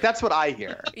for me. Like, that's what I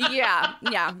hear. Yeah.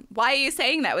 Why are you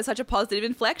saying that with such a positive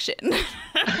inflection?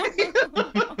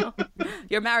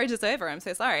 Your marriage is over. I'm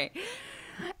so sorry.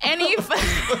 Any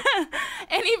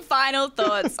final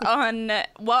thoughts on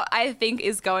what I think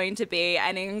is going to be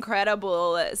an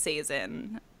incredible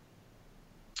season?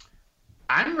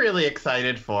 I'm really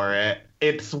excited for it.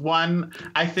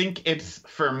 I think it's,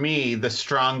 for me, the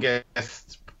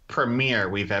strongest premiere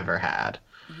we've ever had.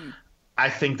 Mm-hmm. I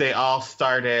think they all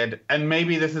started, and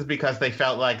maybe this is because they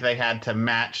felt like they had to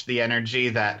match the energy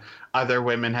that other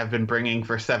women have been bringing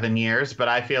for 7 years, but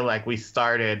I feel like we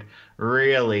started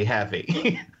really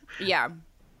heavy. Yeah,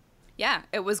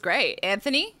 it was great.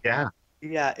 Anthony?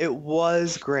 Yeah, it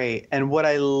was great. And what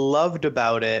I loved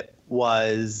about it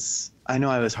was, I know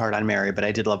I was hard on Mary, but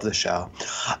I did love the show.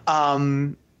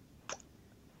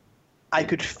 I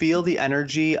could feel the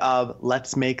energy of,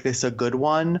 let's make this a good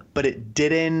one, but it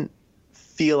didn't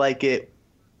feel like it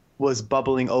was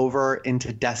bubbling over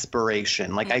into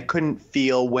desperation. Like, I couldn't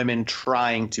feel women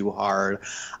trying too hard.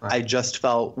 Right. I just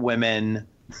felt women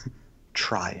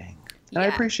trying. And I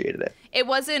appreciated it. It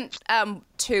wasn't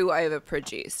too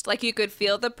overproduced. Like, you could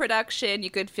feel the production, you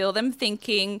could feel them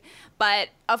thinking, but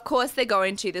of course they're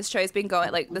going to. This show's been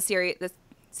going, like, the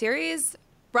series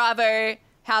Bravo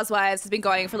Housewives has been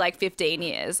going for like 15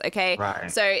 years, okay? Right.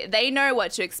 So they know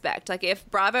what to expect. Like, if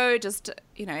Bravo just,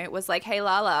 was like, hey,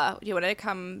 Lala, do you want to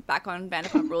come back on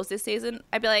Vanderpump Rules this season?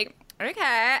 I'd be like,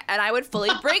 okay. And I would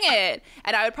fully bring it.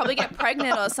 And I would probably get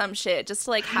pregnant or some shit just to,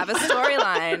 like, have a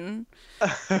storyline.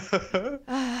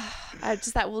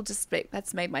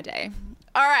 That's made my day.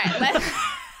 All right.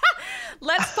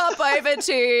 Let's pop over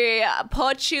to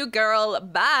Portugal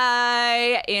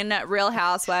Bye in Real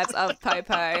Housewives of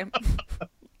Popo.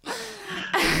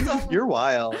 You're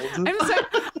wild.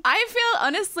 I feel,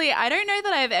 honestly, I don't know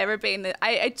that I've ever been.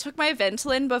 I took my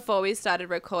Ventolin before we started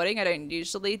recording. I don't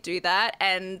usually do that.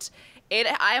 And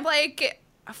I'm like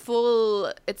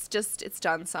full. It's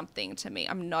done something to me.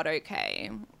 I'm not okay.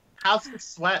 How's your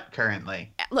sweat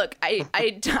currently? Look, I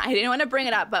didn't want to bring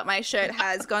it up, but my shirt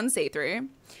has gone see-through.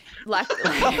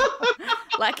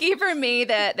 Lucky for me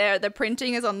that the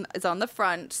printing is on the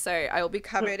front, so I will be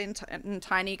covered in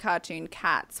tiny cartoon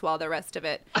cats while the rest of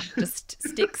it just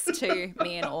sticks to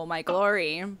me in all my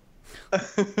glory.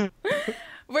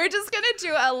 We're just gonna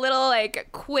do a little, like,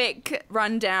 quick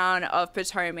rundown of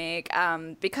Potomac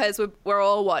because we're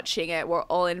all watching it, we're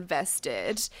all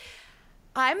invested.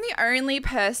 I'm the only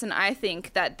person, I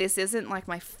think, that this isn't, like,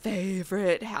 my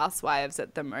favorite Housewives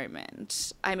at the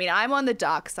moment. I mean, I'm on the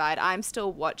dark side. I'm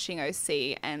still watching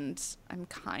OC, and I'm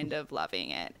kind of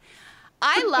loving it.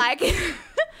 I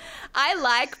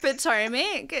like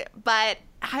Potomac, but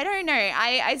I don't know.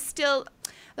 I still...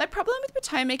 The problem with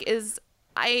Potomac is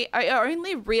I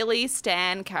only really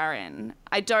stan Karen.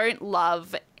 I don't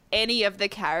love any of the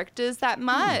characters that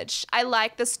much. I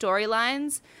like the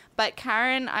storylines, but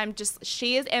Karen,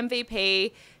 she is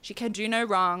MVP. She can do no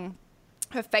wrong.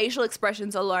 Her facial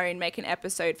expressions alone make an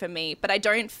episode for me, but I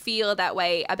don't feel that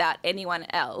way about anyone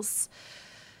else.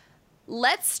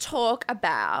 Let's talk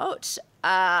about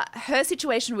her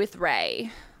situation with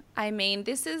Ray. I mean,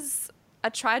 this is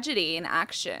a tragedy in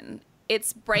action.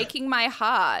 It's breaking my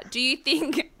heart. Do you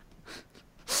think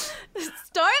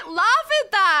Don't laugh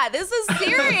at that. This is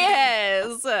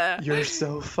serious. You're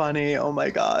so funny. Oh my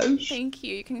gosh. Thank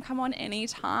you. You can come on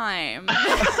anytime.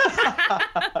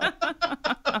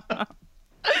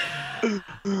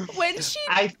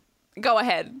 Go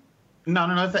ahead.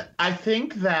 No. I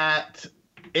think that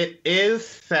it is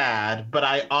sad, but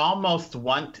I almost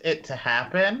want it to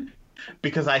happen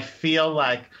because I feel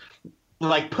like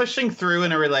pushing through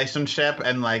in a relationship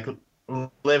and like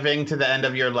living to the end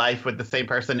of your life with the same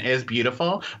person is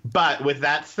beautiful. But with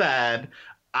that said,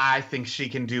 I think she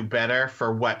can do better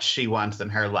for what she wants in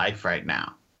her life right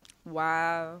now.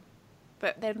 Wow.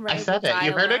 But then Ray I said will it. die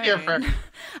You heard it here alone. first.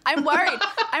 I'm worried.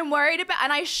 I'm worried about,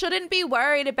 and I shouldn't be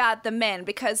worried about the men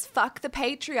because fuck the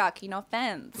patriarchy, no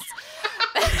offense.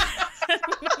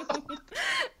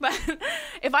 But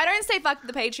if I don't say fuck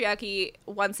the patriarchy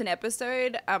once an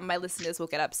episode, my listeners will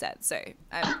get upset. So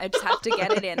I just have to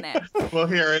get it in there. Well,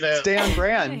 here it is. Stay on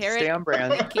brand. Stay on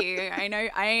brand. Thank you.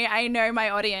 I know my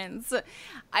audience.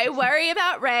 I worry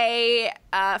about Ray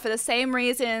for the same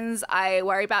reasons I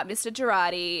worry about Mr.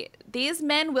 Girardi. These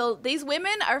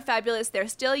women are fabulous. They're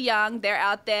still young. They're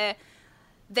out there.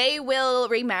 They will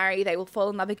remarry. They will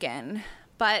fall in love again.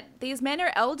 But these men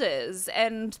are elders,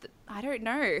 and I don't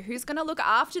know who's going to look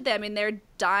after them in their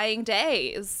dying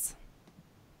days.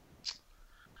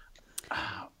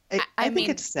 I think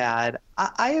it's sad.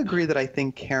 I agree that I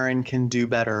think Karen can do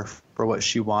better for what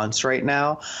she wants right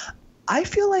now. I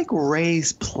feel like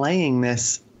Ray's playing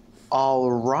this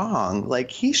all wrong.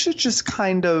 Like, he should just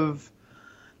kind of,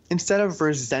 instead of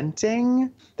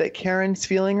resenting that Karen's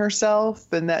feeling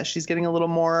herself and that she's getting a little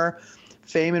more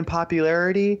fame and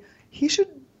popularity, he should,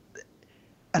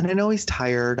 and I know he's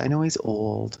tired, I know he's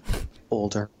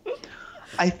older.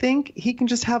 I think he can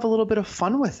just have a little bit of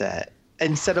fun with it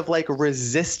instead of like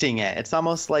resisting it. It's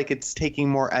almost like it's taking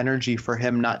more energy for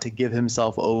him not to give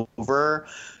himself over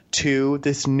to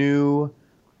this new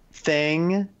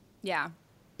thing. Yeah.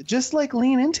 Just like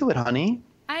lean into it, honey.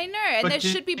 I know. And there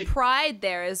should be pride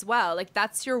there as well. Like,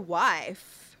 that's your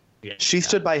wife. Yeah. She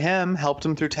stood by him, helped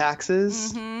him through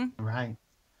taxes. Mm-hmm. Right.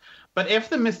 But if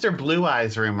the Mr. Blue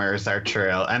Eyes rumors are true,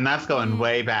 and that's going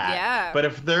way back, yeah. But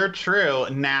if they're true,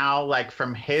 now, like,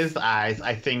 from his eyes,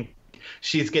 I think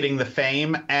she's getting the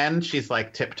fame and she's,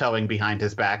 like, tiptoeing behind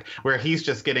his back, where he's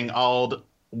just getting old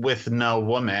with no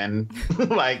woman,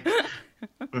 like,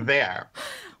 there.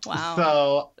 Wow.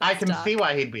 So That's I can dark. see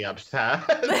why he'd be upset.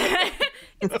 I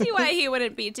can see why he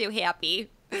wouldn't be too happy.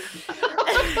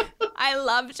 I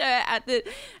loved her at the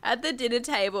dinner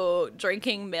table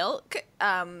drinking milk.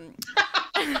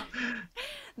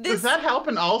 Does that help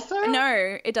an ulcer?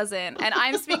 No, it doesn't. And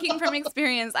I'm speaking from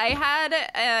experience. I had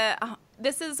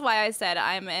this is why I said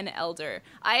I'm an elder.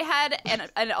 I had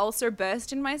an ulcer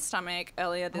burst in my stomach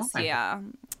earlier this year.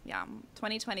 Yeah,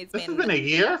 2020's This has been a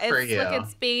year for you. Look,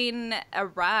 it's been a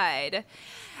ride.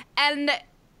 And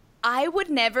I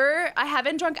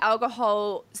haven't drunk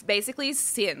alcohol basically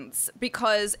since,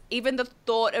 because even the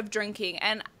thought of drinking,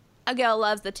 and a girl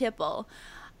loves the tipple,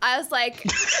 I was like...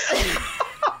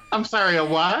 I'm sorry, a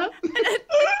what?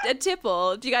 a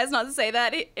tipple. Do you guys not say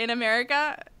that in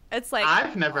America? It's like...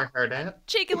 I've never heard it.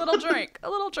 Cheeky little drink. A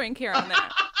little drink here and there.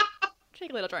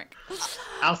 Cheeky little drink.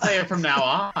 I'll say it from now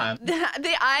on.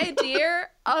 The idea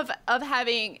of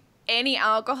having any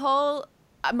alcohol,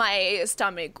 my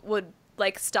stomach would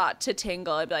like start to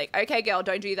tingle. I'd be like, okay, girl,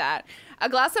 don't do that. A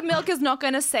glass of milk is not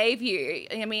going to save you.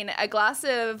 I mean, a glass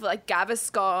of like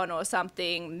Gaviscon or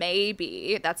something,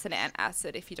 maybe. That's an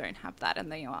antacid if you don't have that in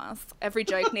the US. Every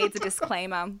joke needs a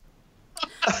disclaimer.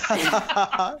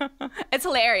 It's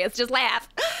hilarious. Just laugh.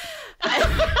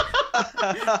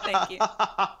 Thank you.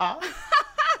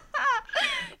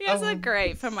 You guys are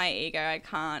great for my ego. I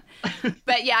can't.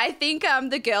 But yeah, I think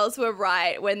the girls were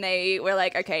right when they were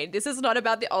like, okay, this is not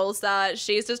about the ulcer.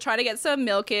 She's just trying to get some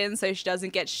milk in so she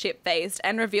doesn't get shit-faced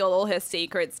and reveal all her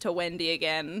secrets to Wendy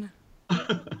again.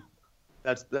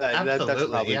 That's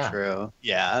probably true.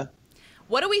 Yeah.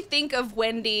 What do we think of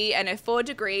Wendy and her 4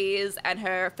 degrees and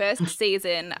her first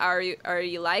season? Are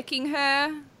you liking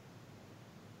her?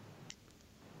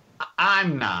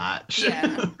 I'm not.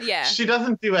 Yeah. She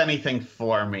doesn't do anything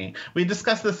for me. We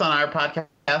discussed this on our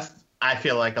podcast, I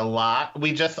feel like, a lot.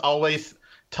 We just always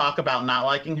talk about not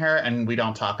liking her and we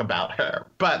don't talk about her.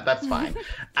 But that's fine.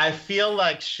 I feel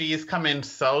like she's come in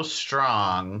so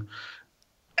strong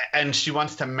and she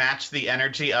wants to match the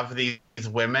energy of these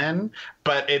women,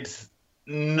 but it's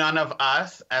none of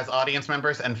us as audience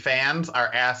members and fans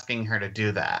are asking her to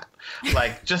do that.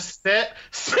 Like, just sit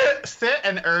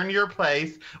and earn your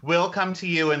place. We'll come to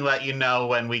you and let you know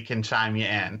when we can chime you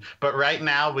in. But right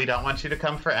now, we don't want you to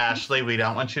come for Ashley. We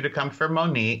don't want you to come for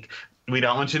Monique. We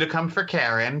don't want you to come for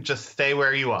Karen. Just stay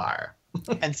where you are.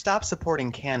 And stop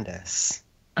supporting Candace.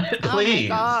 Please.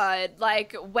 Oh my God.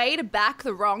 Like, way to back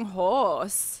the wrong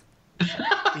horse.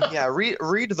 Yeah,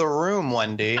 read the room,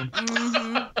 Wendy.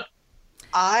 Mm-hmm.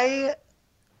 I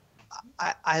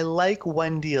like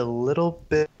Wendy a little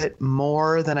bit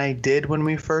more than I did when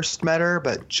we first met her,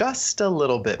 but just a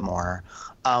little bit more.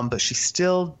 But she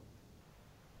still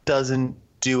doesn't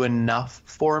do enough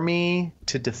for me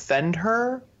to defend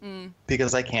her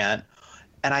because I can't.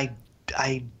 And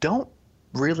I don't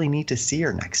really need to see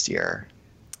her next year.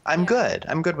 I'm good.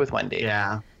 I'm good with Wendy.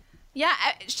 Yeah. Yeah,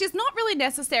 she's not really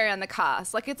necessary on the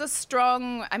cast. Like, it's a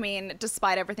strong, I mean,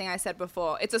 despite everything I said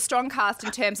before, it's a strong cast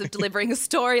in terms of delivering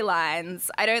storylines.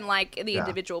 I don't like the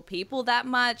individual people that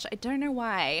much. I don't know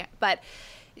why. But,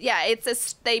 yeah,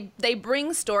 they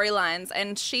bring storylines,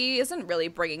 and she isn't really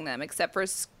bringing them, except for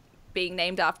being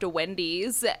named after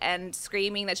Wendy's and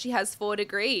screaming that she has 4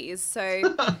 degrees.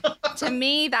 So, to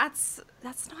me, it's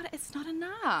not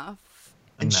enough.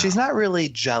 And she's not really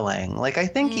gelling. Like, I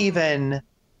think even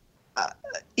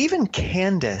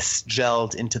Candace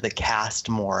gelled into the cast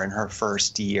more in her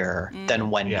first year than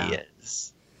Wendy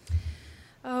is.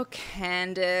 Oh,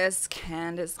 Candace.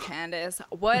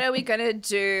 What are we going to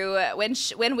do?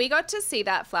 When we got to see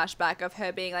that flashback of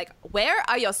her being like, where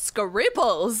are your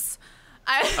scribbles?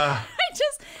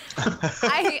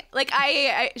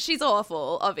 She's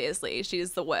awful, obviously.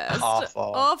 She's the worst.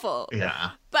 Awful.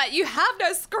 Yeah. But you have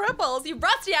no scribbles, you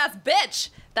rusty ass bitch.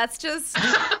 That's just,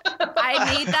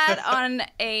 I need that on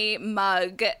a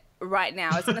mug right now.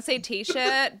 I was going to say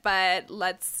t-shirt, but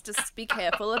let's just be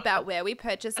careful about where we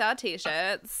purchase our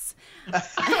t-shirts.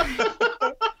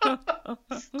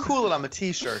 Cool it on the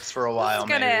t-shirts for a while, I'm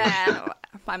going to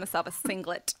buy myself a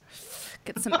singlet.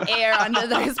 Get some air under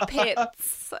those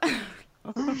pits.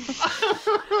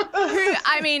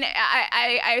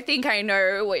 I think I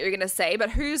know what you're going to say, but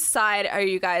whose side are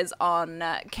you guys on,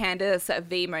 Candace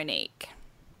v. Monique?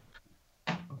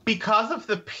 Because of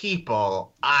the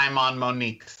people, I'm on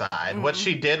Monique's side. What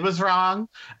she did was wrong,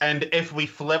 and if we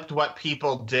flipped what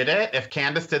people did if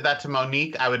Candace did that to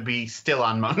Monique, I would be still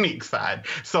on Monique's side.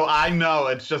 So I know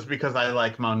it's just because I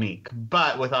like Monique.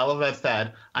 But with all of that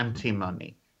said, I'm Team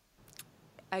Monique.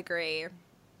 Agree.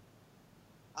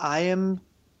 I am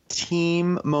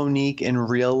Team Monique in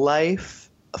real life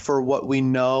for what we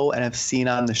know and have seen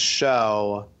on the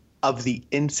show of the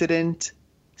incident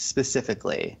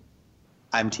specifically.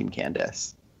 I'm Team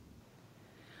Candace.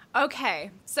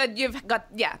 Okay, so you've got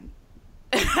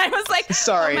I was like,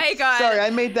 sorry, oh my God. Sorry,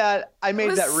 I made that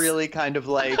really kind of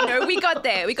like. No, we got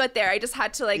there. I just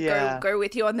had to go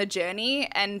with you on the journey,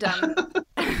 and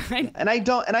and I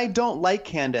don't like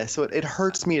Candace, so it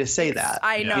hurts me to say that.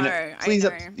 I know. Please,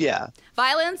 I know. Yeah.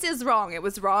 Violence is wrong. It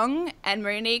was wrong, and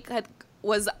Monique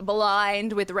was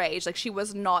blind with rage. Like, she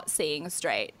was not seeing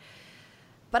straight.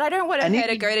 But I don't want her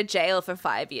to go to jail for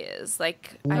 5 years.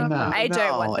 Like, I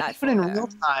don't want that for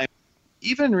her.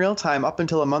 Even in real time, up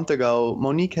until a month ago,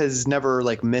 Monique has never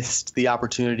like missed the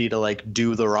opportunity to like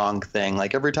do the wrong thing.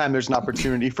 Like, every time there's an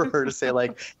opportunity for her to say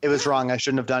like, it was wrong, I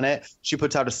shouldn't have done it, she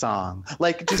puts out a song.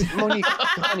 Like, just Monique,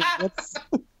 honey,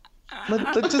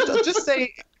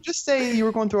 just say you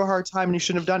were going through a hard time and you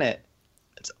shouldn't have done it.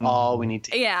 That's all we need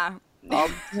to. Yeah.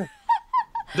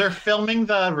 They're filming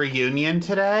the reunion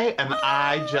today, and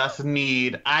I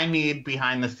need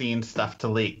behind the scenes stuff to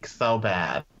leak so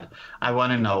bad. I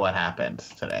want to know what happened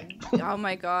today. Oh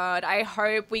my God. I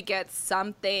hope we get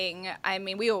something. I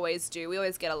mean, we always do. We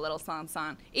always get a little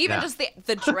something. Even just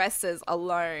the dresses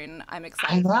alone, I'm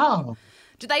excited. I know.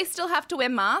 Do they still have to wear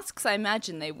masks? I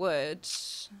imagine they would.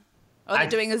 Or they're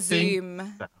doing a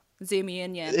Zoom. So. Zoom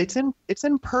union. It's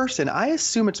in person. I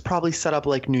assume it's probably set up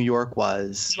like New York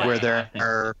was, where there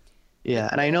are. Yeah,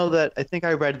 and I think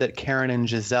I read that Karen and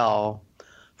Giselle,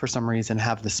 for some reason,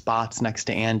 have the spots next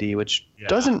to Andy, which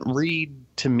doesn't read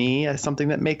to me as something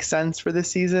that makes sense for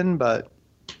this season, but.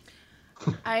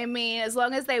 I mean, as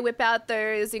long as they whip out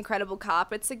those incredible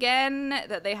carpets again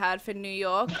that they had for New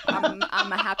York, I'm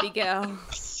a happy girl.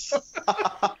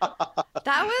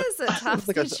 That was a tough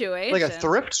situation. Like a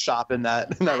thrift shop in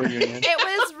that reunion. It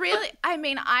was really, I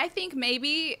mean, I think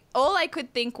maybe all I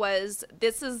could think was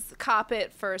this is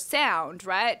carpet for sound,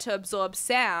 right? To absorb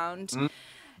sound,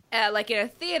 like in a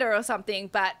theater or something.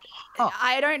 But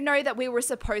I don't know that we were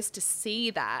supposed to see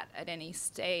that at any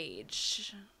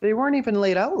stage. They weren't even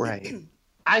laid out right.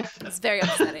 It's very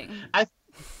upsetting.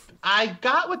 I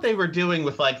got what they were doing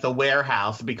with like the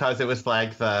warehouse because it was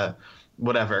like the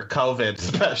whatever COVID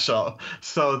special.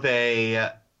 So they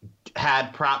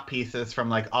had prop pieces from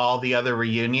like all the other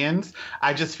reunions.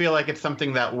 I just feel like it's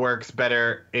something that works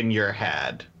better in your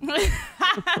head.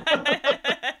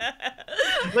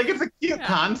 Like, it's a cute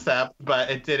concept, but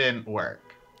it didn't work.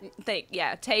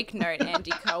 Take note,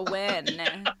 Andy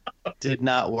Cohen. Did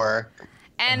not work.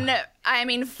 And I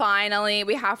mean, finally,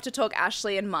 we have to talk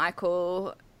Ashley and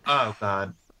Michael. Oh,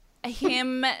 God.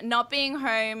 Him not being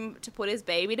home to put his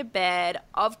baby to bed.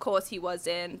 Of course he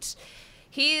wasn't.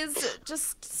 He's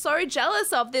just so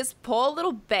jealous of this poor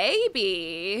little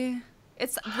baby.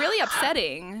 It's really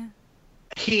upsetting.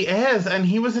 He is, and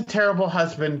he was a terrible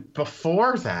husband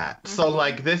before that. So,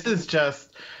 like, this is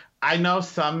just, I know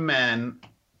some men,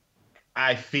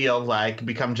 I feel like,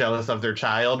 become jealous of their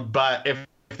child, but if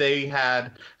they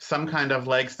had some kind of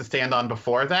legs to stand on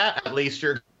before that, at least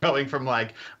you're going from,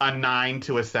 like, a 9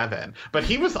 to a 7. But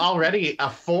he was already a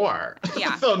 4.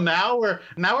 Yeah. So now we're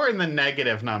in the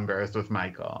negative numbers with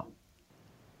Michael.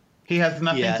 He has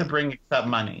nothing to bring except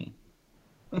money.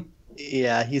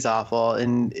 Yeah, he's awful,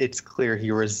 and it's clear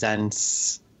he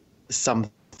resents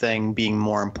something being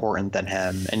more important than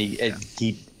him, and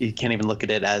he can't even look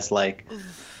at it as like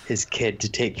his kid to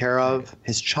take care of,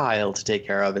 his child to take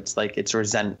care of. It's like it's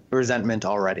resentment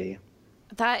already.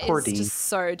 That is just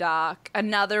so dark.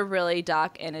 Another really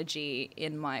dark energy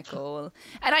in Michael.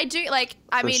 And I do, like,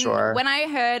 when I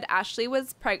heard Ashley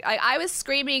was pregnant, I was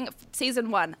screaming,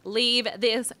 season 1, leave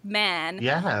this man.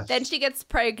 Yes. Then she gets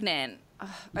pregnant.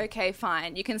 Okay,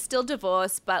 fine. You can still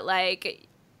divorce, but, like,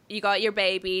 you got your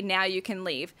baby. Now you can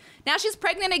leave. Now she's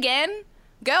pregnant again?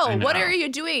 Girl, what are you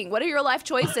doing? What are your life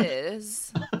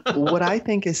choices? What I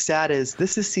think is sad is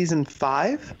this is season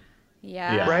 5.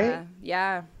 Yeah. Right?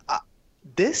 Yeah.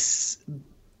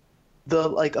 The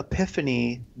like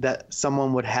epiphany that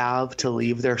someone would have to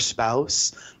leave their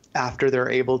spouse after they're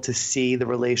able to see the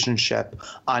relationship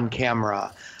on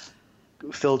camera,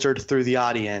 filtered through the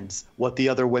audience, what the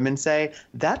other women say,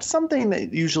 that's something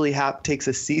that usually takes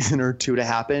a season or 2 to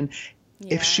happen.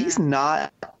 Yeah. If she's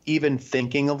not even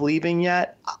thinking of leaving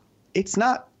yet, it's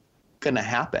not going to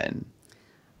happen.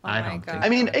 I don't think. I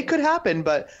mean, it could happen,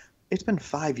 but it's been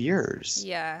 5 years.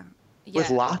 Yeah.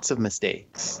 With lots of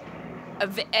mistakes.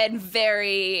 And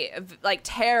very, like,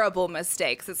 terrible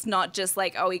mistakes. It's not just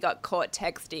like, oh, he got caught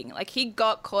texting. Like, he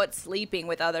got caught sleeping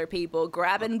with other people,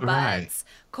 grabbing butts,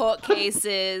 court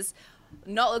cases,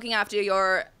 not looking after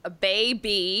your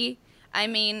baby. I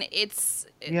mean, it's...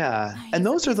 And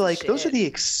those are the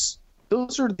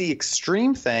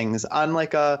extreme things on,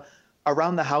 like, a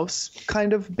around the house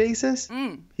kind of basis.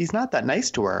 He's not that nice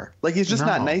to her. Like, he's just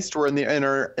not nice to her in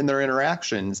their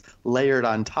interactions, layered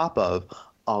on top of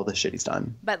all the shit he's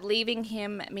done. But leaving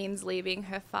him means leaving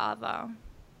her father,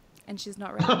 and she's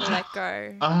not ready to let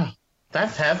go. Oh,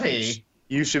 that's heavy.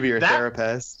 You should be your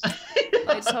therapist.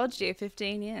 I told you,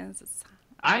 15 years.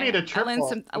 I need a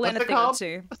triple. I learned a thing or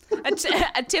two.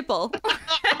 A tipple.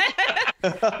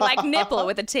 Like nipple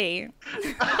with a T.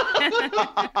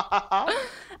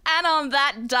 And on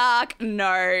that dark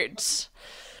note,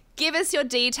 give us your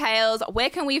details.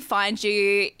 Where can we find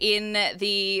you in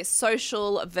the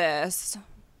social verse?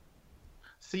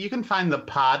 So you can find the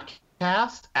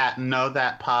podcast at Know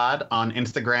That Pod on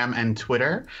Instagram and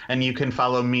Twitter. And you can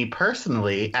follow me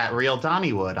personally at Real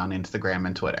Donnywood on Instagram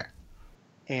and Twitter.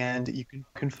 And you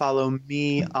can follow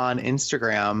me on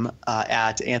Instagram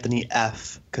at Anthony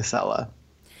F. Casella.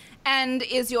 And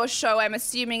is your show, I'm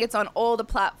assuming it's on all the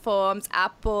platforms,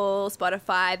 Apple,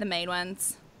 Spotify, the main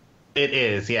ones? It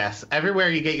is, yes. Everywhere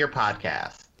you get your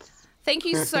podcasts. Thank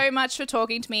you so much for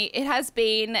talking to me. It has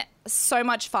been so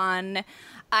much fun.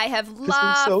 I have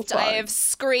laughed. I have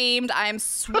screamed. I am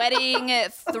sweating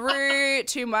through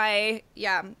to my,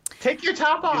 Take your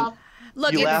top off.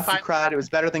 Look, you laughed, you cried. It was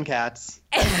better than Cats.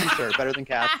 Sure, better than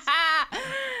Cats.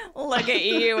 Look at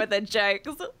you with the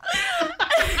jokes.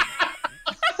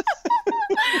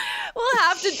 We'll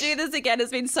have to do this again.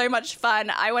 It's been so much fun.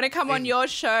 I want to come on your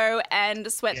show and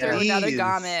sweat through another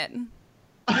garment.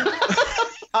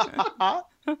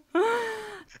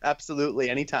 Absolutely,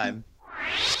 anytime.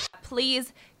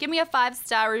 Please give me a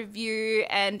 5-star review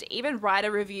and even write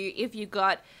a review if you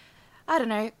got, I don't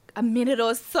know, a minute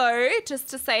or so, just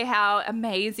to say how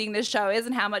amazing this show is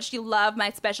and how much you love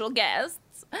my special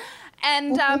guests.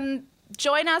 And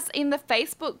join us in the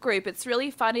Facebook group. It's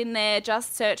really fun in there.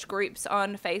 Just search groups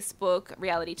on Facebook.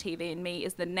 Reality TV and Me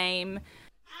is the name.